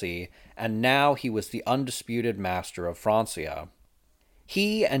legitimacy, and now he was the undisputed master of Francia.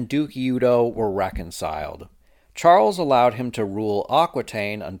 He and Duke Eudo were reconciled. Charles allowed him to rule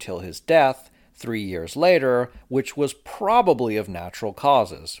Aquitaine until his death, 3 years later, which was probably of natural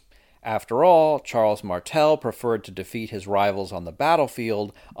causes. After all, Charles Martel preferred to defeat his rivals on the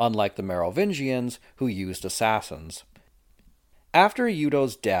battlefield, unlike the Merovingians, who used assassins. After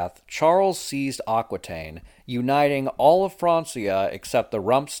Eudo's death, Charles seized Aquitaine, uniting all of Francia except the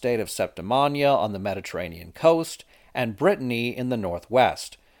rump state of Septimania on the Mediterranean coast, and Brittany in the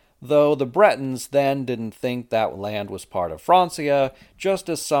northwest, though the Bretons then didn't think that land was part of Francia, just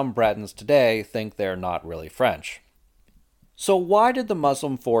as some Bretons today think they're not really French. So why did the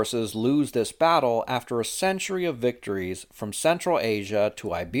Muslim forces lose this battle after a century of victories from Central Asia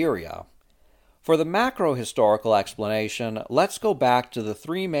to Iberia? For the macro-historical explanation, let's go back to the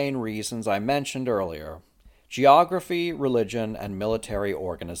three main reasons I mentioned earlier: geography, religion, and military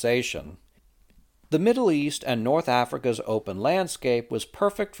organization. The Middle East and North Africa's open landscape was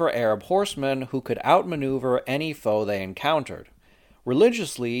perfect for Arab horsemen who could outmaneuver any foe they encountered.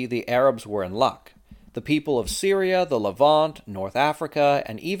 Religiously, the Arabs were in luck. The people of Syria, the Levant, North Africa,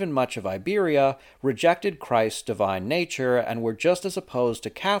 and even much of Iberia rejected Christ's divine nature and were just as opposed to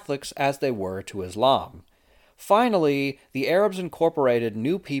Catholics as they were to Islam. Finally, the Arabs incorporated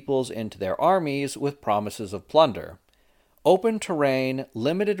new peoples into their armies with promises of plunder. Open terrain,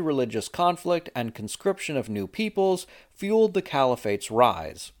 limited religious conflict, and conscription of new peoples fueled the caliphate's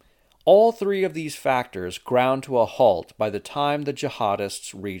rise. All three of these factors ground to a halt by the time the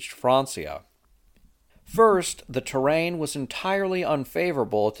jihadists reached Francia. First, the terrain was entirely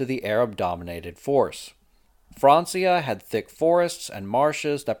unfavorable to the Arab-dominated force. Francia had thick forests and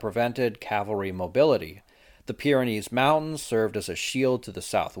marshes that prevented cavalry mobility. The Pyrenees Mountains served as a shield to the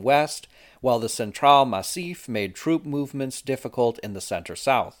southwest, while the Central Massif made troop movements difficult in the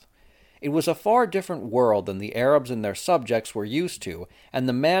center-south. It was a far different world than the Arabs and their subjects were used to, and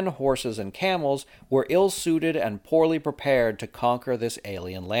the men, horses, and camels were ill-suited and poorly prepared to conquer this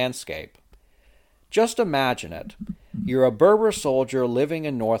alien landscape. Just imagine it. You're a Berber soldier living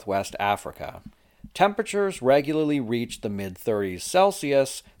in northwest Africa. Temperatures regularly reach the mid-30s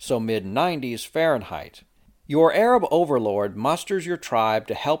Celsius, so mid-90s Fahrenheit. Your Arab overlord musters your tribe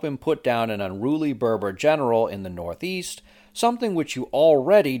to help him put down an unruly Berber general in the northeast, something which you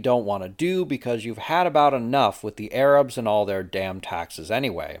already don't want to do because you've had about enough with the Arabs and all their damn taxes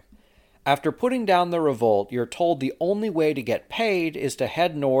anyway. After putting down the revolt, you're told the only way to get paid is to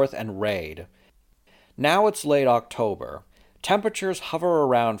head north and raid. Now it's late October. Temperatures hover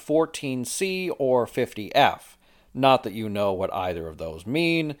around 14°C or 50°F. Not that you know what either of those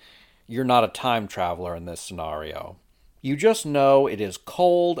mean. You're not a time traveler in this scenario. You just know it is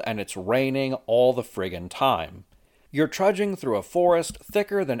cold and it's raining all the friggin' time. You're trudging through a forest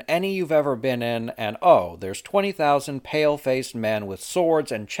thicker than any you've ever been in, and there's 20,000 pale-faced men with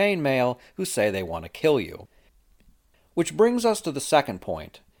swords and chainmail who say they want to kill you. Which brings us to the second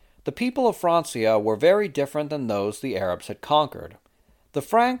point. The people of Francia were very different than those the Arabs had conquered. The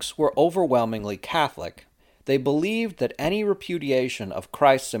Franks were overwhelmingly Catholic. They believed that any repudiation of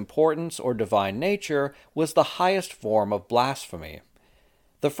Christ's importance or divine nature was the highest form of blasphemy.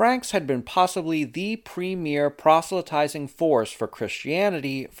 The Franks had been possibly the premier proselytizing force for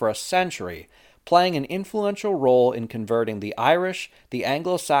Christianity for a century, playing an influential role in converting the Irish, the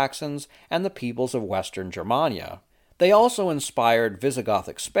Anglo-Saxons, and the peoples of Western Germania. They also inspired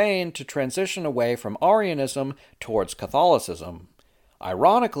Visigothic Spain to transition away from Arianism towards Catholicism.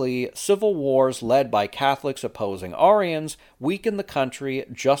 Ironically, civil wars led by Catholics opposing Arians weakened the country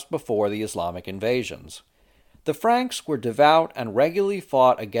just before the Islamic invasions. The Franks were devout and regularly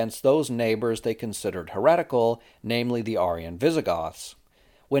fought against those neighbors they considered heretical, namely the Arian Visigoths.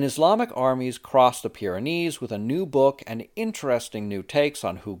 When Islamic armies crossed the Pyrenees with a new book and interesting new takes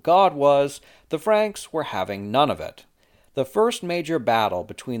on who God was, the Franks were having none of it. The first major battle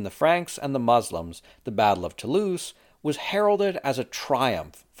between the Franks and the Muslims, the Battle of Toulouse, was heralded as a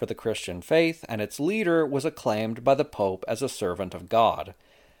triumph for the Christian faith, and its leader was acclaimed by the Pope as a servant of God.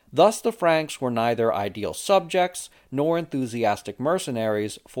 Thus the Franks were neither ideal subjects nor enthusiastic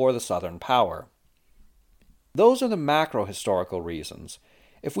mercenaries for the southern power. Those are the macro-historical reasons.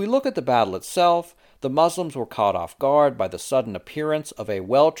 If we look at the battle itself, the Muslims were caught off guard by the sudden appearance of a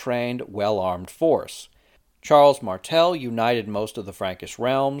well-trained, well-armed force. Charles Martel united most of the Frankish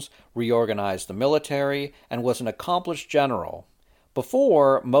realms, reorganized the military, and was an accomplished general.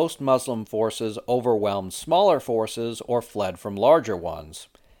 Before, most Muslim forces overwhelmed smaller forces or fled from larger ones.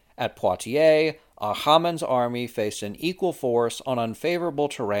 At Poitiers, Al-Haman's army faced an equal force on unfavorable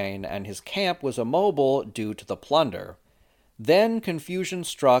terrain, and his camp was immobile due to the plunder. Then confusion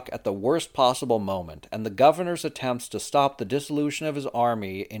struck at the worst possible moment, and the governor's attempts to stop the dissolution of his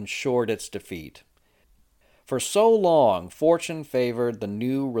army ensured its defeat. For so long, fortune favored the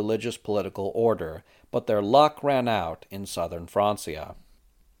new religious political order, but their luck ran out in southern Francia.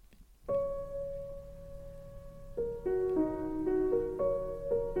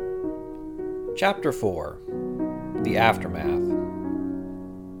 Chapter 4. The Aftermath.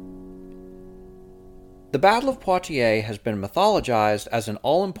 The Battle of Poitiers has been mythologized as an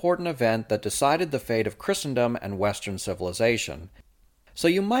all-important event that decided the fate of Christendom and Western civilization. So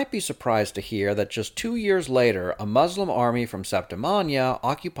you might be surprised to hear that just 2 years later, a Muslim army from Septimania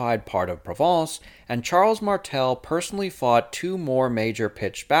occupied part of Provence, and Charles Martel personally fought 2 more major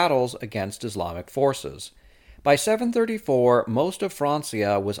pitched battles against Islamic forces. By 734, most of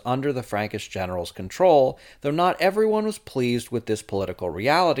Francia was under the Frankish general's control, though not everyone was pleased with this political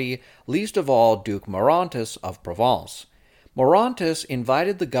reality, least of all Duke Maurontus of Provence. Maurontus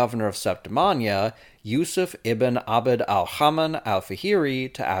invited the governor of Septimania, Yusuf ibn Abd al-Haman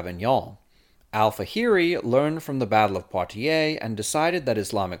al-Fihri, to Avignon. Al-Fihri learned from the Battle of Poitiers and decided that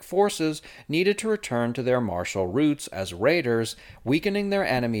Islamic forces needed to return to their martial roots as raiders, weakening their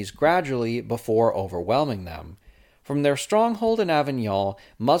enemies gradually before overwhelming them. From their stronghold in Avignon,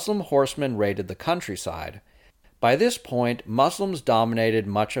 Muslim horsemen raided the countryside. By this point, Muslims dominated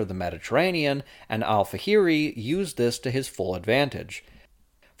much of the Mediterranean, and Al-Fihri used this to his full advantage.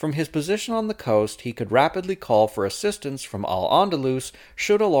 From his position on the coast, he could rapidly call for assistance from Al-Andalus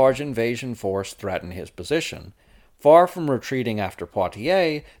should a large invasion force threaten his position. Far from retreating after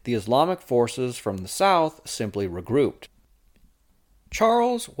Poitiers, the Islamic forces from the south simply regrouped.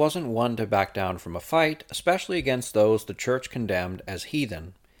 Charles wasn't one to back down from a fight, especially against those the church condemned as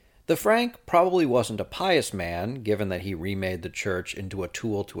heathen. The Frank probably wasn't a pious man, given that he remade the church into a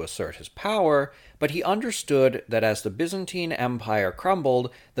tool to assert his power, but he understood that as the Byzantine Empire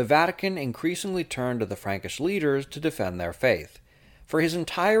crumbled, the Vatican increasingly turned to the Frankish leaders to defend their faith. For his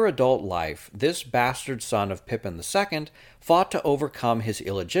entire adult life, this bastard son of Pippin II fought to overcome his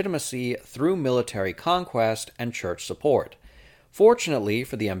illegitimacy through military conquest and church support. Fortunately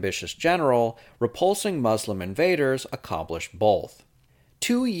for the ambitious general, repulsing Muslim invaders accomplished both.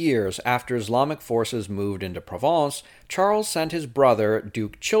 2 years after Islamic forces moved into Provence, Charles sent his brother,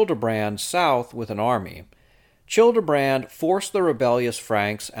 Duke Childebrand, south with an army. Childebrand forced the rebellious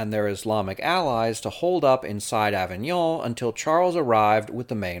Franks and their Islamic allies to hold up inside Avignon until Charles arrived with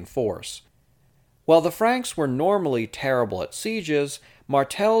the main force. While the Franks were normally terrible at sieges,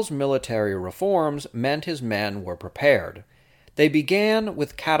 Martel's military reforms meant his men were prepared. They began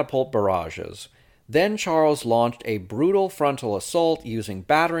with catapult barrages. Then Charles launched a brutal frontal assault using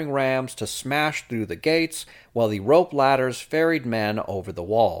battering rams to smash through the gates, while the rope ladders ferried men over the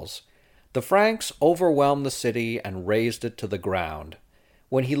walls. The Franks overwhelmed the city and razed it to the ground.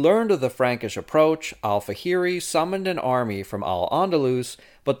 When he learned of the Frankish approach, Al-Fihri summoned an army from Al-Andalus,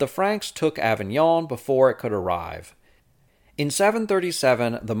 but the Franks took Avignon before it could arrive. In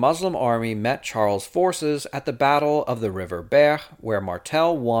 737, the Muslim army met Charles' forces at the Battle of the River Berre, where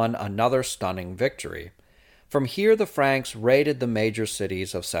Martel won another stunning victory. From here the Franks raided the major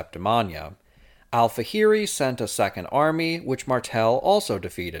cities of Septimania. Al-Fihri sent a second army, which Martel also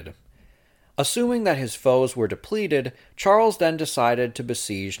defeated. Assuming that his foes were depleted, Charles then decided to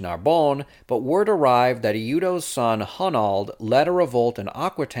besiege Narbonne, but word arrived that Eudo's son Hunald led a revolt in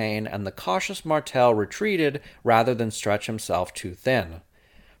Aquitaine, and the cautious Martel retreated rather than stretch himself too thin.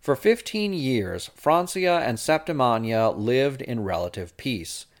 For 15 years, Francia and Septimania lived in relative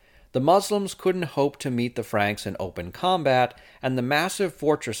peace. The Muslims couldn't hope to meet the Franks in open combat, and the massive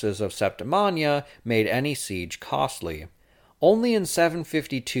fortresses of Septimania made any siege costly. Only in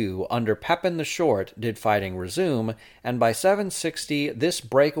 752, under Pepin the Short, did fighting resume, and by 760 this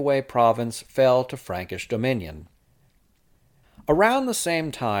breakaway province fell to Frankish dominion. Around the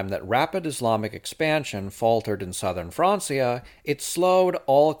same time that rapid Islamic expansion faltered in southern Francia, it slowed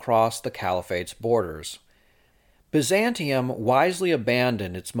all across the Caliphate's borders. Byzantium wisely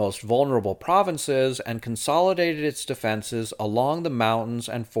abandoned its most vulnerable provinces and consolidated its defenses along the mountains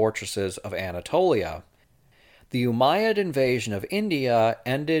and fortresses of Anatolia. The Umayyad invasion of India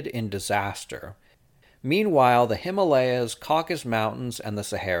ended in disaster. Meanwhile, the Himalayas, Caucasus Mountains, and the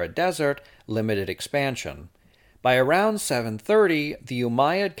Sahara Desert limited expansion. By around 730, the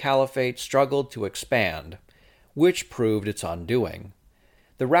Umayyad Caliphate struggled to expand, which proved its undoing.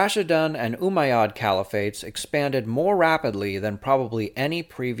 The Rashidun and Umayyad Caliphates expanded more rapidly than probably any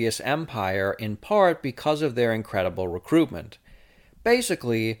previous empire, in part because of their incredible recruitment.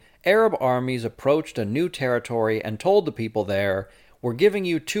 Basically, Arab armies approached a new territory and told the people there, "We're giving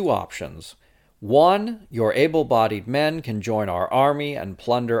you two options. One, your able-bodied men can join our army and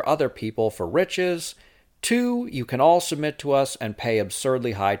plunder other people for riches. Two, you can all submit to us and pay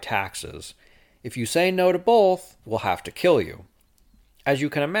absurdly high taxes. If you say no to both, we'll have to kill you." As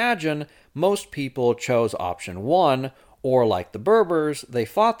you can imagine, most people chose option one, or like the Berbers, they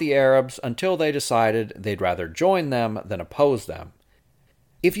fought the Arabs until they decided they'd rather join them than oppose them.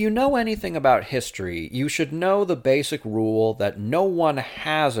 If you know anything about history, you should know the basic rule that no one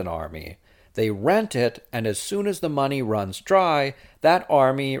has an army. They rent it, and as soon as the money runs dry, that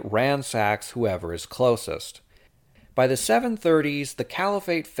army ransacks whoever is closest. By the 730s, the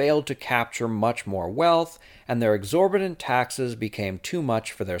Caliphate failed to capture much more wealth, and their exorbitant taxes became too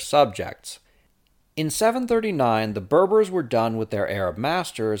much for their subjects. In 739, the Berbers were done with their Arab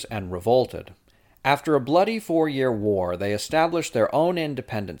masters and revolted. After a bloody 4-year war, they established their own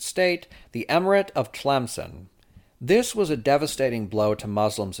independent state, the Emirate of Tlemcen. This was a devastating blow to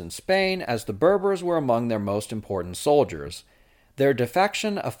Muslims in Spain, as the Berbers were among their most important soldiers. Their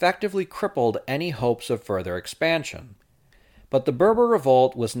defection effectively crippled any hopes of further expansion. But the Berber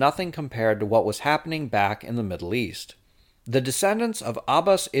revolt was nothing compared to what was happening back in the Middle East. The descendants of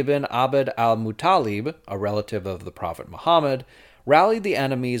Abbas ibn Abd al-Muttalib, a relative of the Prophet Muhammad, rallied the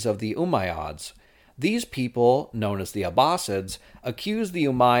enemies of the Umayyads. These people, known as the Abbasids, accused the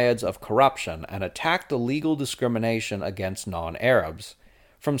Umayyads of corruption and attacked the legal discrimination against non-Arabs.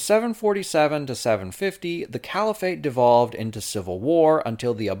 From 747 to 750, the Caliphate devolved into civil war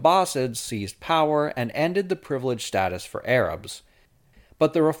until the Abbasids seized power and ended the privileged status for Arabs.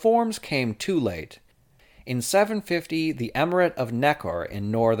 But the reforms came too late. In 750, the Emirate of Nekor in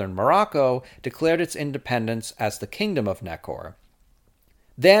northern Morocco declared its independence as the Kingdom of Nekor.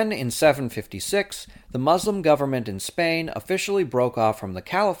 Then, in 756, the Muslim government in Spain officially broke off from the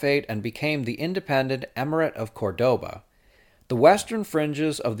Caliphate and became the independent Emirate of Cordoba. The western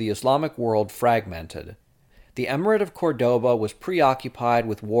fringes of the Islamic world fragmented. The Emirate of Cordoba was preoccupied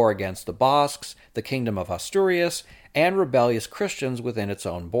with war against the Basques, the Kingdom of Asturias, and rebellious Christians within its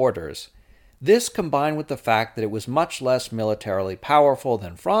own borders. This, combined with the fact that it was much less militarily powerful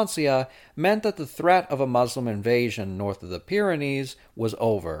than Francia, meant that the threat of a Muslim invasion north of the Pyrenees was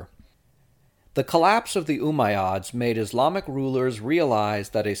over. The collapse of the Umayyads made Islamic rulers realize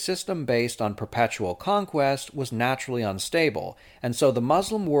that a system based on perpetual conquest was naturally unstable, and so the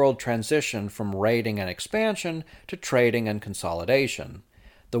Muslim world transitioned from raiding and expansion to trading and consolidation.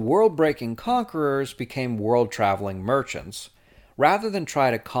 The world-breaking conquerors became world-traveling merchants. Rather than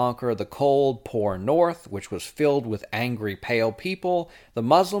try to conquer the cold, poor north, which was filled with angry, pale people, the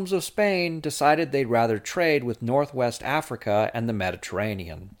Muslims of Spain decided they'd rather trade with northwest Africa and the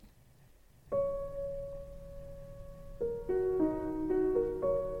Mediterranean.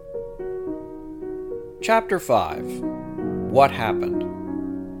 Chapter 5. What happened?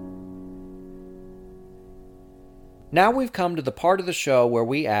 Now we've come to the part of the show where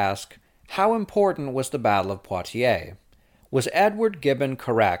we ask, how important was the Battle of Poitiers? Was Edward Gibbon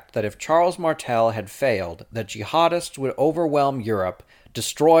correct that if Charles Martel had failed, that jihadists would overwhelm Europe,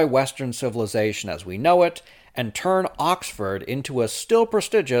 destroy Western civilization as we know it, and turn Oxford into a still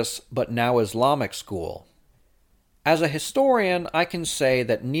prestigious but now Islamic school? As a historian, I can say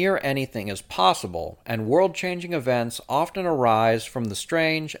that near anything is possible, and world-changing events often arise from the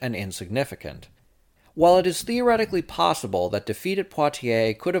strange and insignificant. While it is theoretically possible that defeat at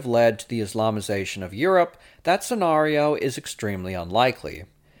Poitiers could have led to the Islamization of Europe, that scenario is extremely unlikely.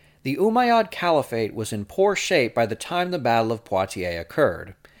 The Umayyad Caliphate was in poor shape by the time the Battle of Poitiers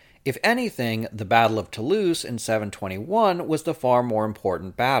occurred. If anything, the Battle of Toulouse in 721 was the far more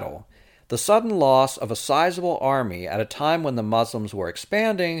important battle. The sudden loss of a sizable army at a time when the Muslims were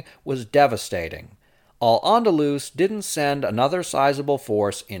expanding was devastating. Al-Andalus didn't send another sizable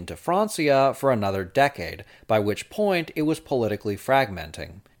force into Francia for another decade, by which point it was politically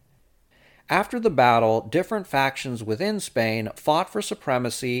fragmenting. After the battle, different factions within Spain fought for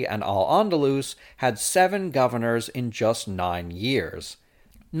supremacy, and Al-Andalus had 7 governors in just 9 years.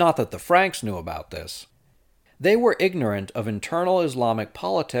 Not that the Franks knew about this. They were ignorant of internal Islamic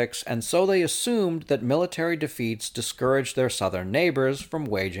politics, and so they assumed that military defeats discouraged their southern neighbors from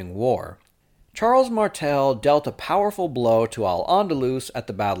waging war. Charles Martel dealt a powerful blow to Al-Andalus at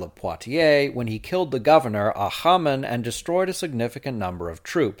the Battle of Poitiers when he killed the governor Ahaman and destroyed a significant number of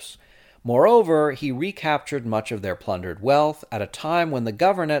troops. Moreover, he recaptured much of their plundered wealth at a time when the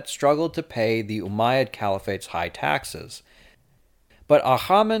governorate struggled to pay the Umayyad Caliphate's high taxes. But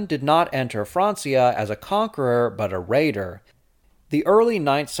Ahaman did not enter Francia as a conqueror but a raider. The early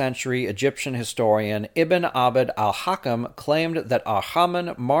 9th century Egyptian historian Ibn Abd al-Hakam claimed that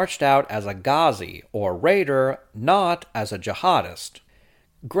Ahaman marched out as a ghazi, or raider, not as a jihadist.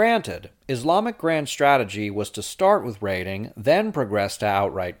 Granted, Islamic grand strategy was to start with raiding, then progress to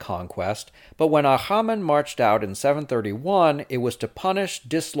outright conquest, but when Ahaman marched out in 731, it was to punish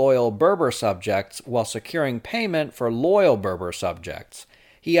disloyal Berber subjects while securing payment for loyal Berber subjects.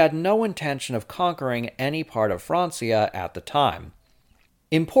 He had no intention of conquering any part of Francia at the time.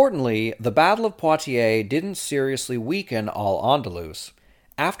 Importantly, the Battle of Poitiers didn't seriously weaken Al-Andalus.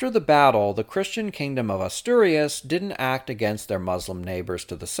 After the battle, the Christian kingdom of Asturias didn't act against their Muslim neighbors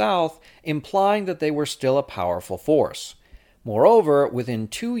to the south, implying that they were still a powerful force. Moreover, within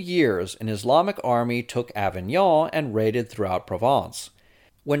 2 years, an Islamic army took Avignon and raided throughout Provence.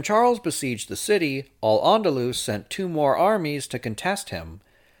 When Charles besieged the city, Al-Andalus sent 2 more armies to contest him.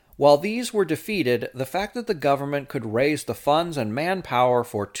 While these were defeated, the fact that the government could raise the funds and manpower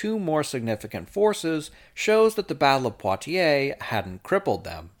for 2 more significant forces shows that the Battle of Poitiers hadn't crippled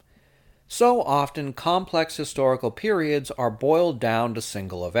them. So often, complex historical periods are boiled down to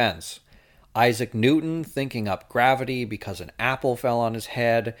single events. Isaac Newton thinking up gravity because an apple fell on his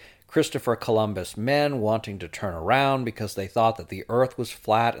head, Christopher Columbus' men wanting to turn around because they thought that the earth was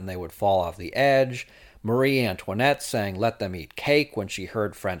flat and they would fall off the edge, Marie Antoinette saying let them eat cake when she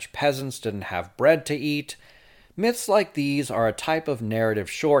heard French peasants didn't have bread to eat. Myths like these are a type of narrative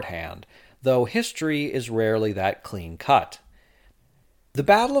shorthand, though history is rarely that clean-cut. The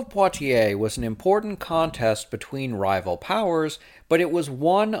Battle of Poitiers was an important contest between rival powers, but it was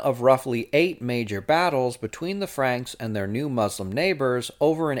one of roughly 8 major battles between the Franks and their new Muslim neighbors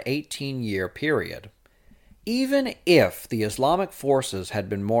over an 18-year period. Even if the Islamic forces had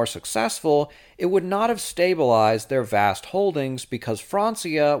been more successful, it would not have stabilized their vast holdings because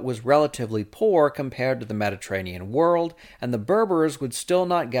Francia was relatively poor compared to the Mediterranean world, and the Berbers would still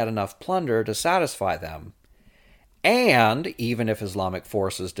not get enough plunder to satisfy them. And, even if Islamic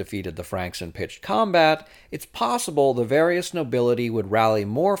forces defeated the Franks in pitched combat, it's possible the various nobility would rally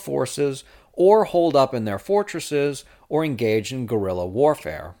more forces, or hold up in their fortresses, or engage in guerrilla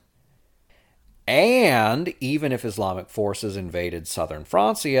warfare. And, even if Islamic forces invaded southern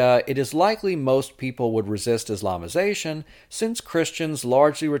Francia, it is likely most people would resist Islamization, since Christians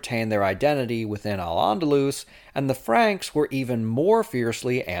largely retained their identity within Al-Andalus, and the Franks were even more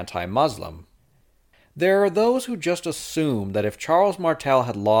fiercely anti-Muslim. There are those who just assume that if Charles Martel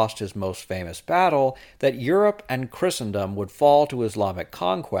had lost his most famous battle, that Europe and Christendom would fall to Islamic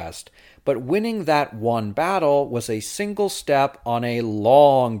conquest, but winning that one battle was a single step on a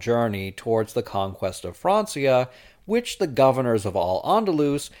long journey towards the conquest of Francia, which the governors of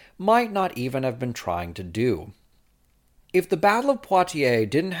Al-Andalus might not even have been trying to do. If the Battle of Poitiers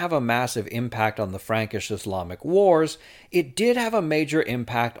didn't have a massive impact on the Frankish-Islamic wars, it did have a major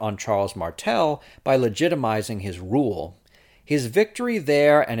impact on Charles Martel by legitimizing his rule. His victory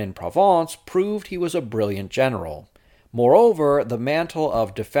there and in Provence proved he was a brilliant general. Moreover, the mantle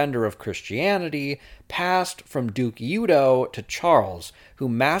of defender of Christianity passed from Duke Eudo to Charles, who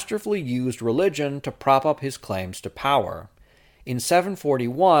masterfully used religion to prop up his claims to power. In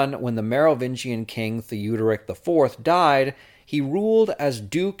 741, when the Merovingian king Theuderic IV died, he ruled as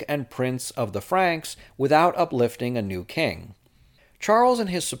Duke and Prince of the Franks without uplifting a new king. Charles and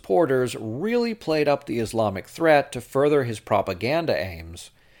his supporters really played up the Islamic threat to further his propaganda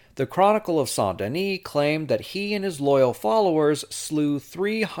aims. The Chronicle of Saint-Denis claimed that he and his loyal followers slew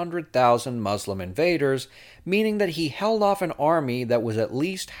 300,000 Muslim invaders, meaning that he held off an army that was at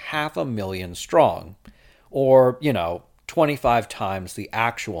least 500,000 strong. Or, 25 times the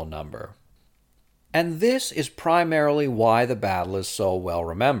actual number. And this is primarily why the battle is so well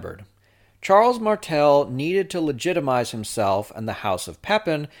remembered. Charles Martel needed to legitimize himself and the House of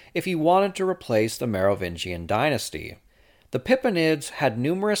Pepin if he wanted to replace the Merovingian dynasty. The Pippinids had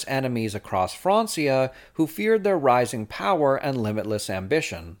numerous enemies across Francia who feared their rising power and limitless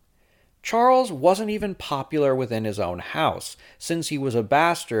ambition. Charles wasn't even popular within his own house, since he was a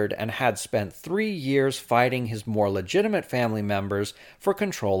bastard and had spent 3 years fighting his more legitimate family members for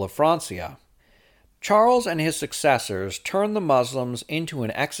control of Francia. Charles and his successors turned the Muslims into an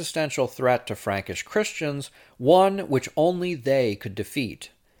existential threat to Frankish Christians, one which only they could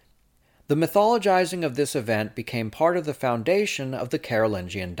defeat. The mythologizing of this event became part of the foundation of the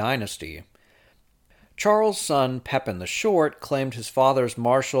Carolingian dynasty. Charles' son Pepin the Short claimed his father's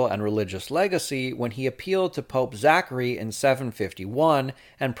martial and religious legacy when he appealed to Pope Zachary in 751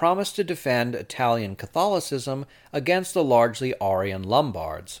 and promised to defend Italian Catholicism against the largely Arian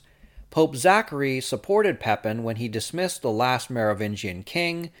Lombards. Pope Zachary supported Pepin when he dismissed the last Merovingian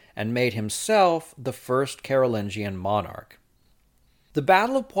king and made himself the first Carolingian monarch. The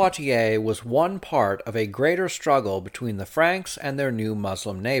Battle of Poitiers was one part of a greater struggle between the Franks and their new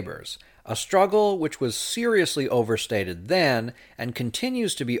Muslim neighbors, a struggle which was seriously overstated then and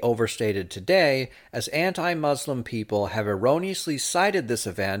continues to be overstated today as anti-Muslim people have erroneously cited this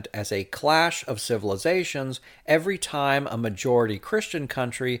event as a clash of civilizations every time a majority Christian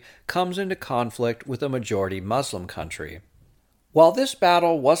country comes into conflict with a majority Muslim country. While this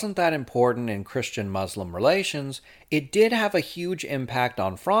battle wasn't that important in Christian-Muslim relations, it did have a huge impact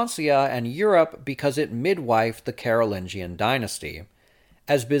on Francia and Europe because it midwifed the Carolingian dynasty.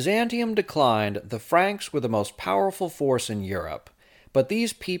 As Byzantium declined, the Franks were the most powerful force in Europe, but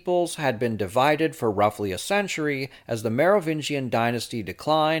these peoples had been divided for roughly a century as the Merovingian dynasty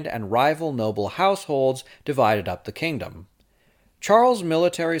declined and rival noble households divided up the kingdom. Charles'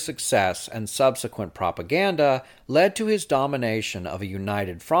 military success and subsequent propaganda led to his domination of a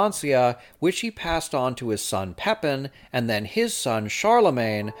united Francia, which he passed on to his son Pepin and then his son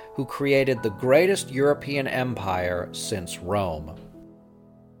Charlemagne, who created the greatest European empire since Rome.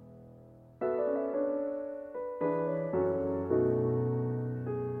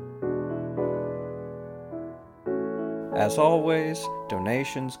 As always,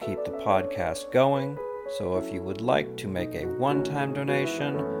 donations keep the podcast going. So if you would like to make a one-time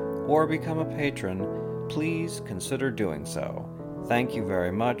donation or become a patron, please consider doing so. Thank you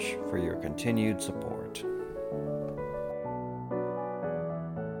very much for your continued support.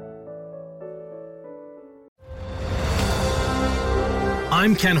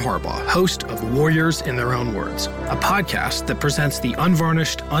 I'm Ken Harbaugh, host of Warriors in Their Own Words, a podcast that presents the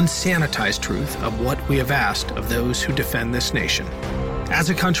unvarnished, unsanitized truth of what we have asked of those who defend this nation. As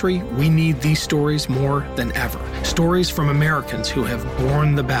a country, we need these stories more than ever. Stories from Americans who have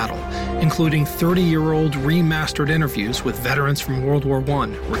borne the battle, including 30-year-old remastered interviews with veterans from World War I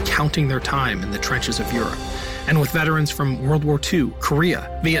recounting their time in the trenches of Europe, and with veterans from World War II,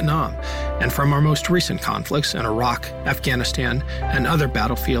 Korea, Vietnam, and from our most recent conflicts in Iraq, Afghanistan, and other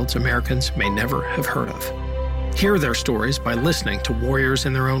battlefields Americans may never have heard of. Hear their stories by listening to Warriors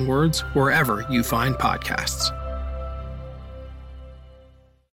in Their Own Words wherever you find podcasts.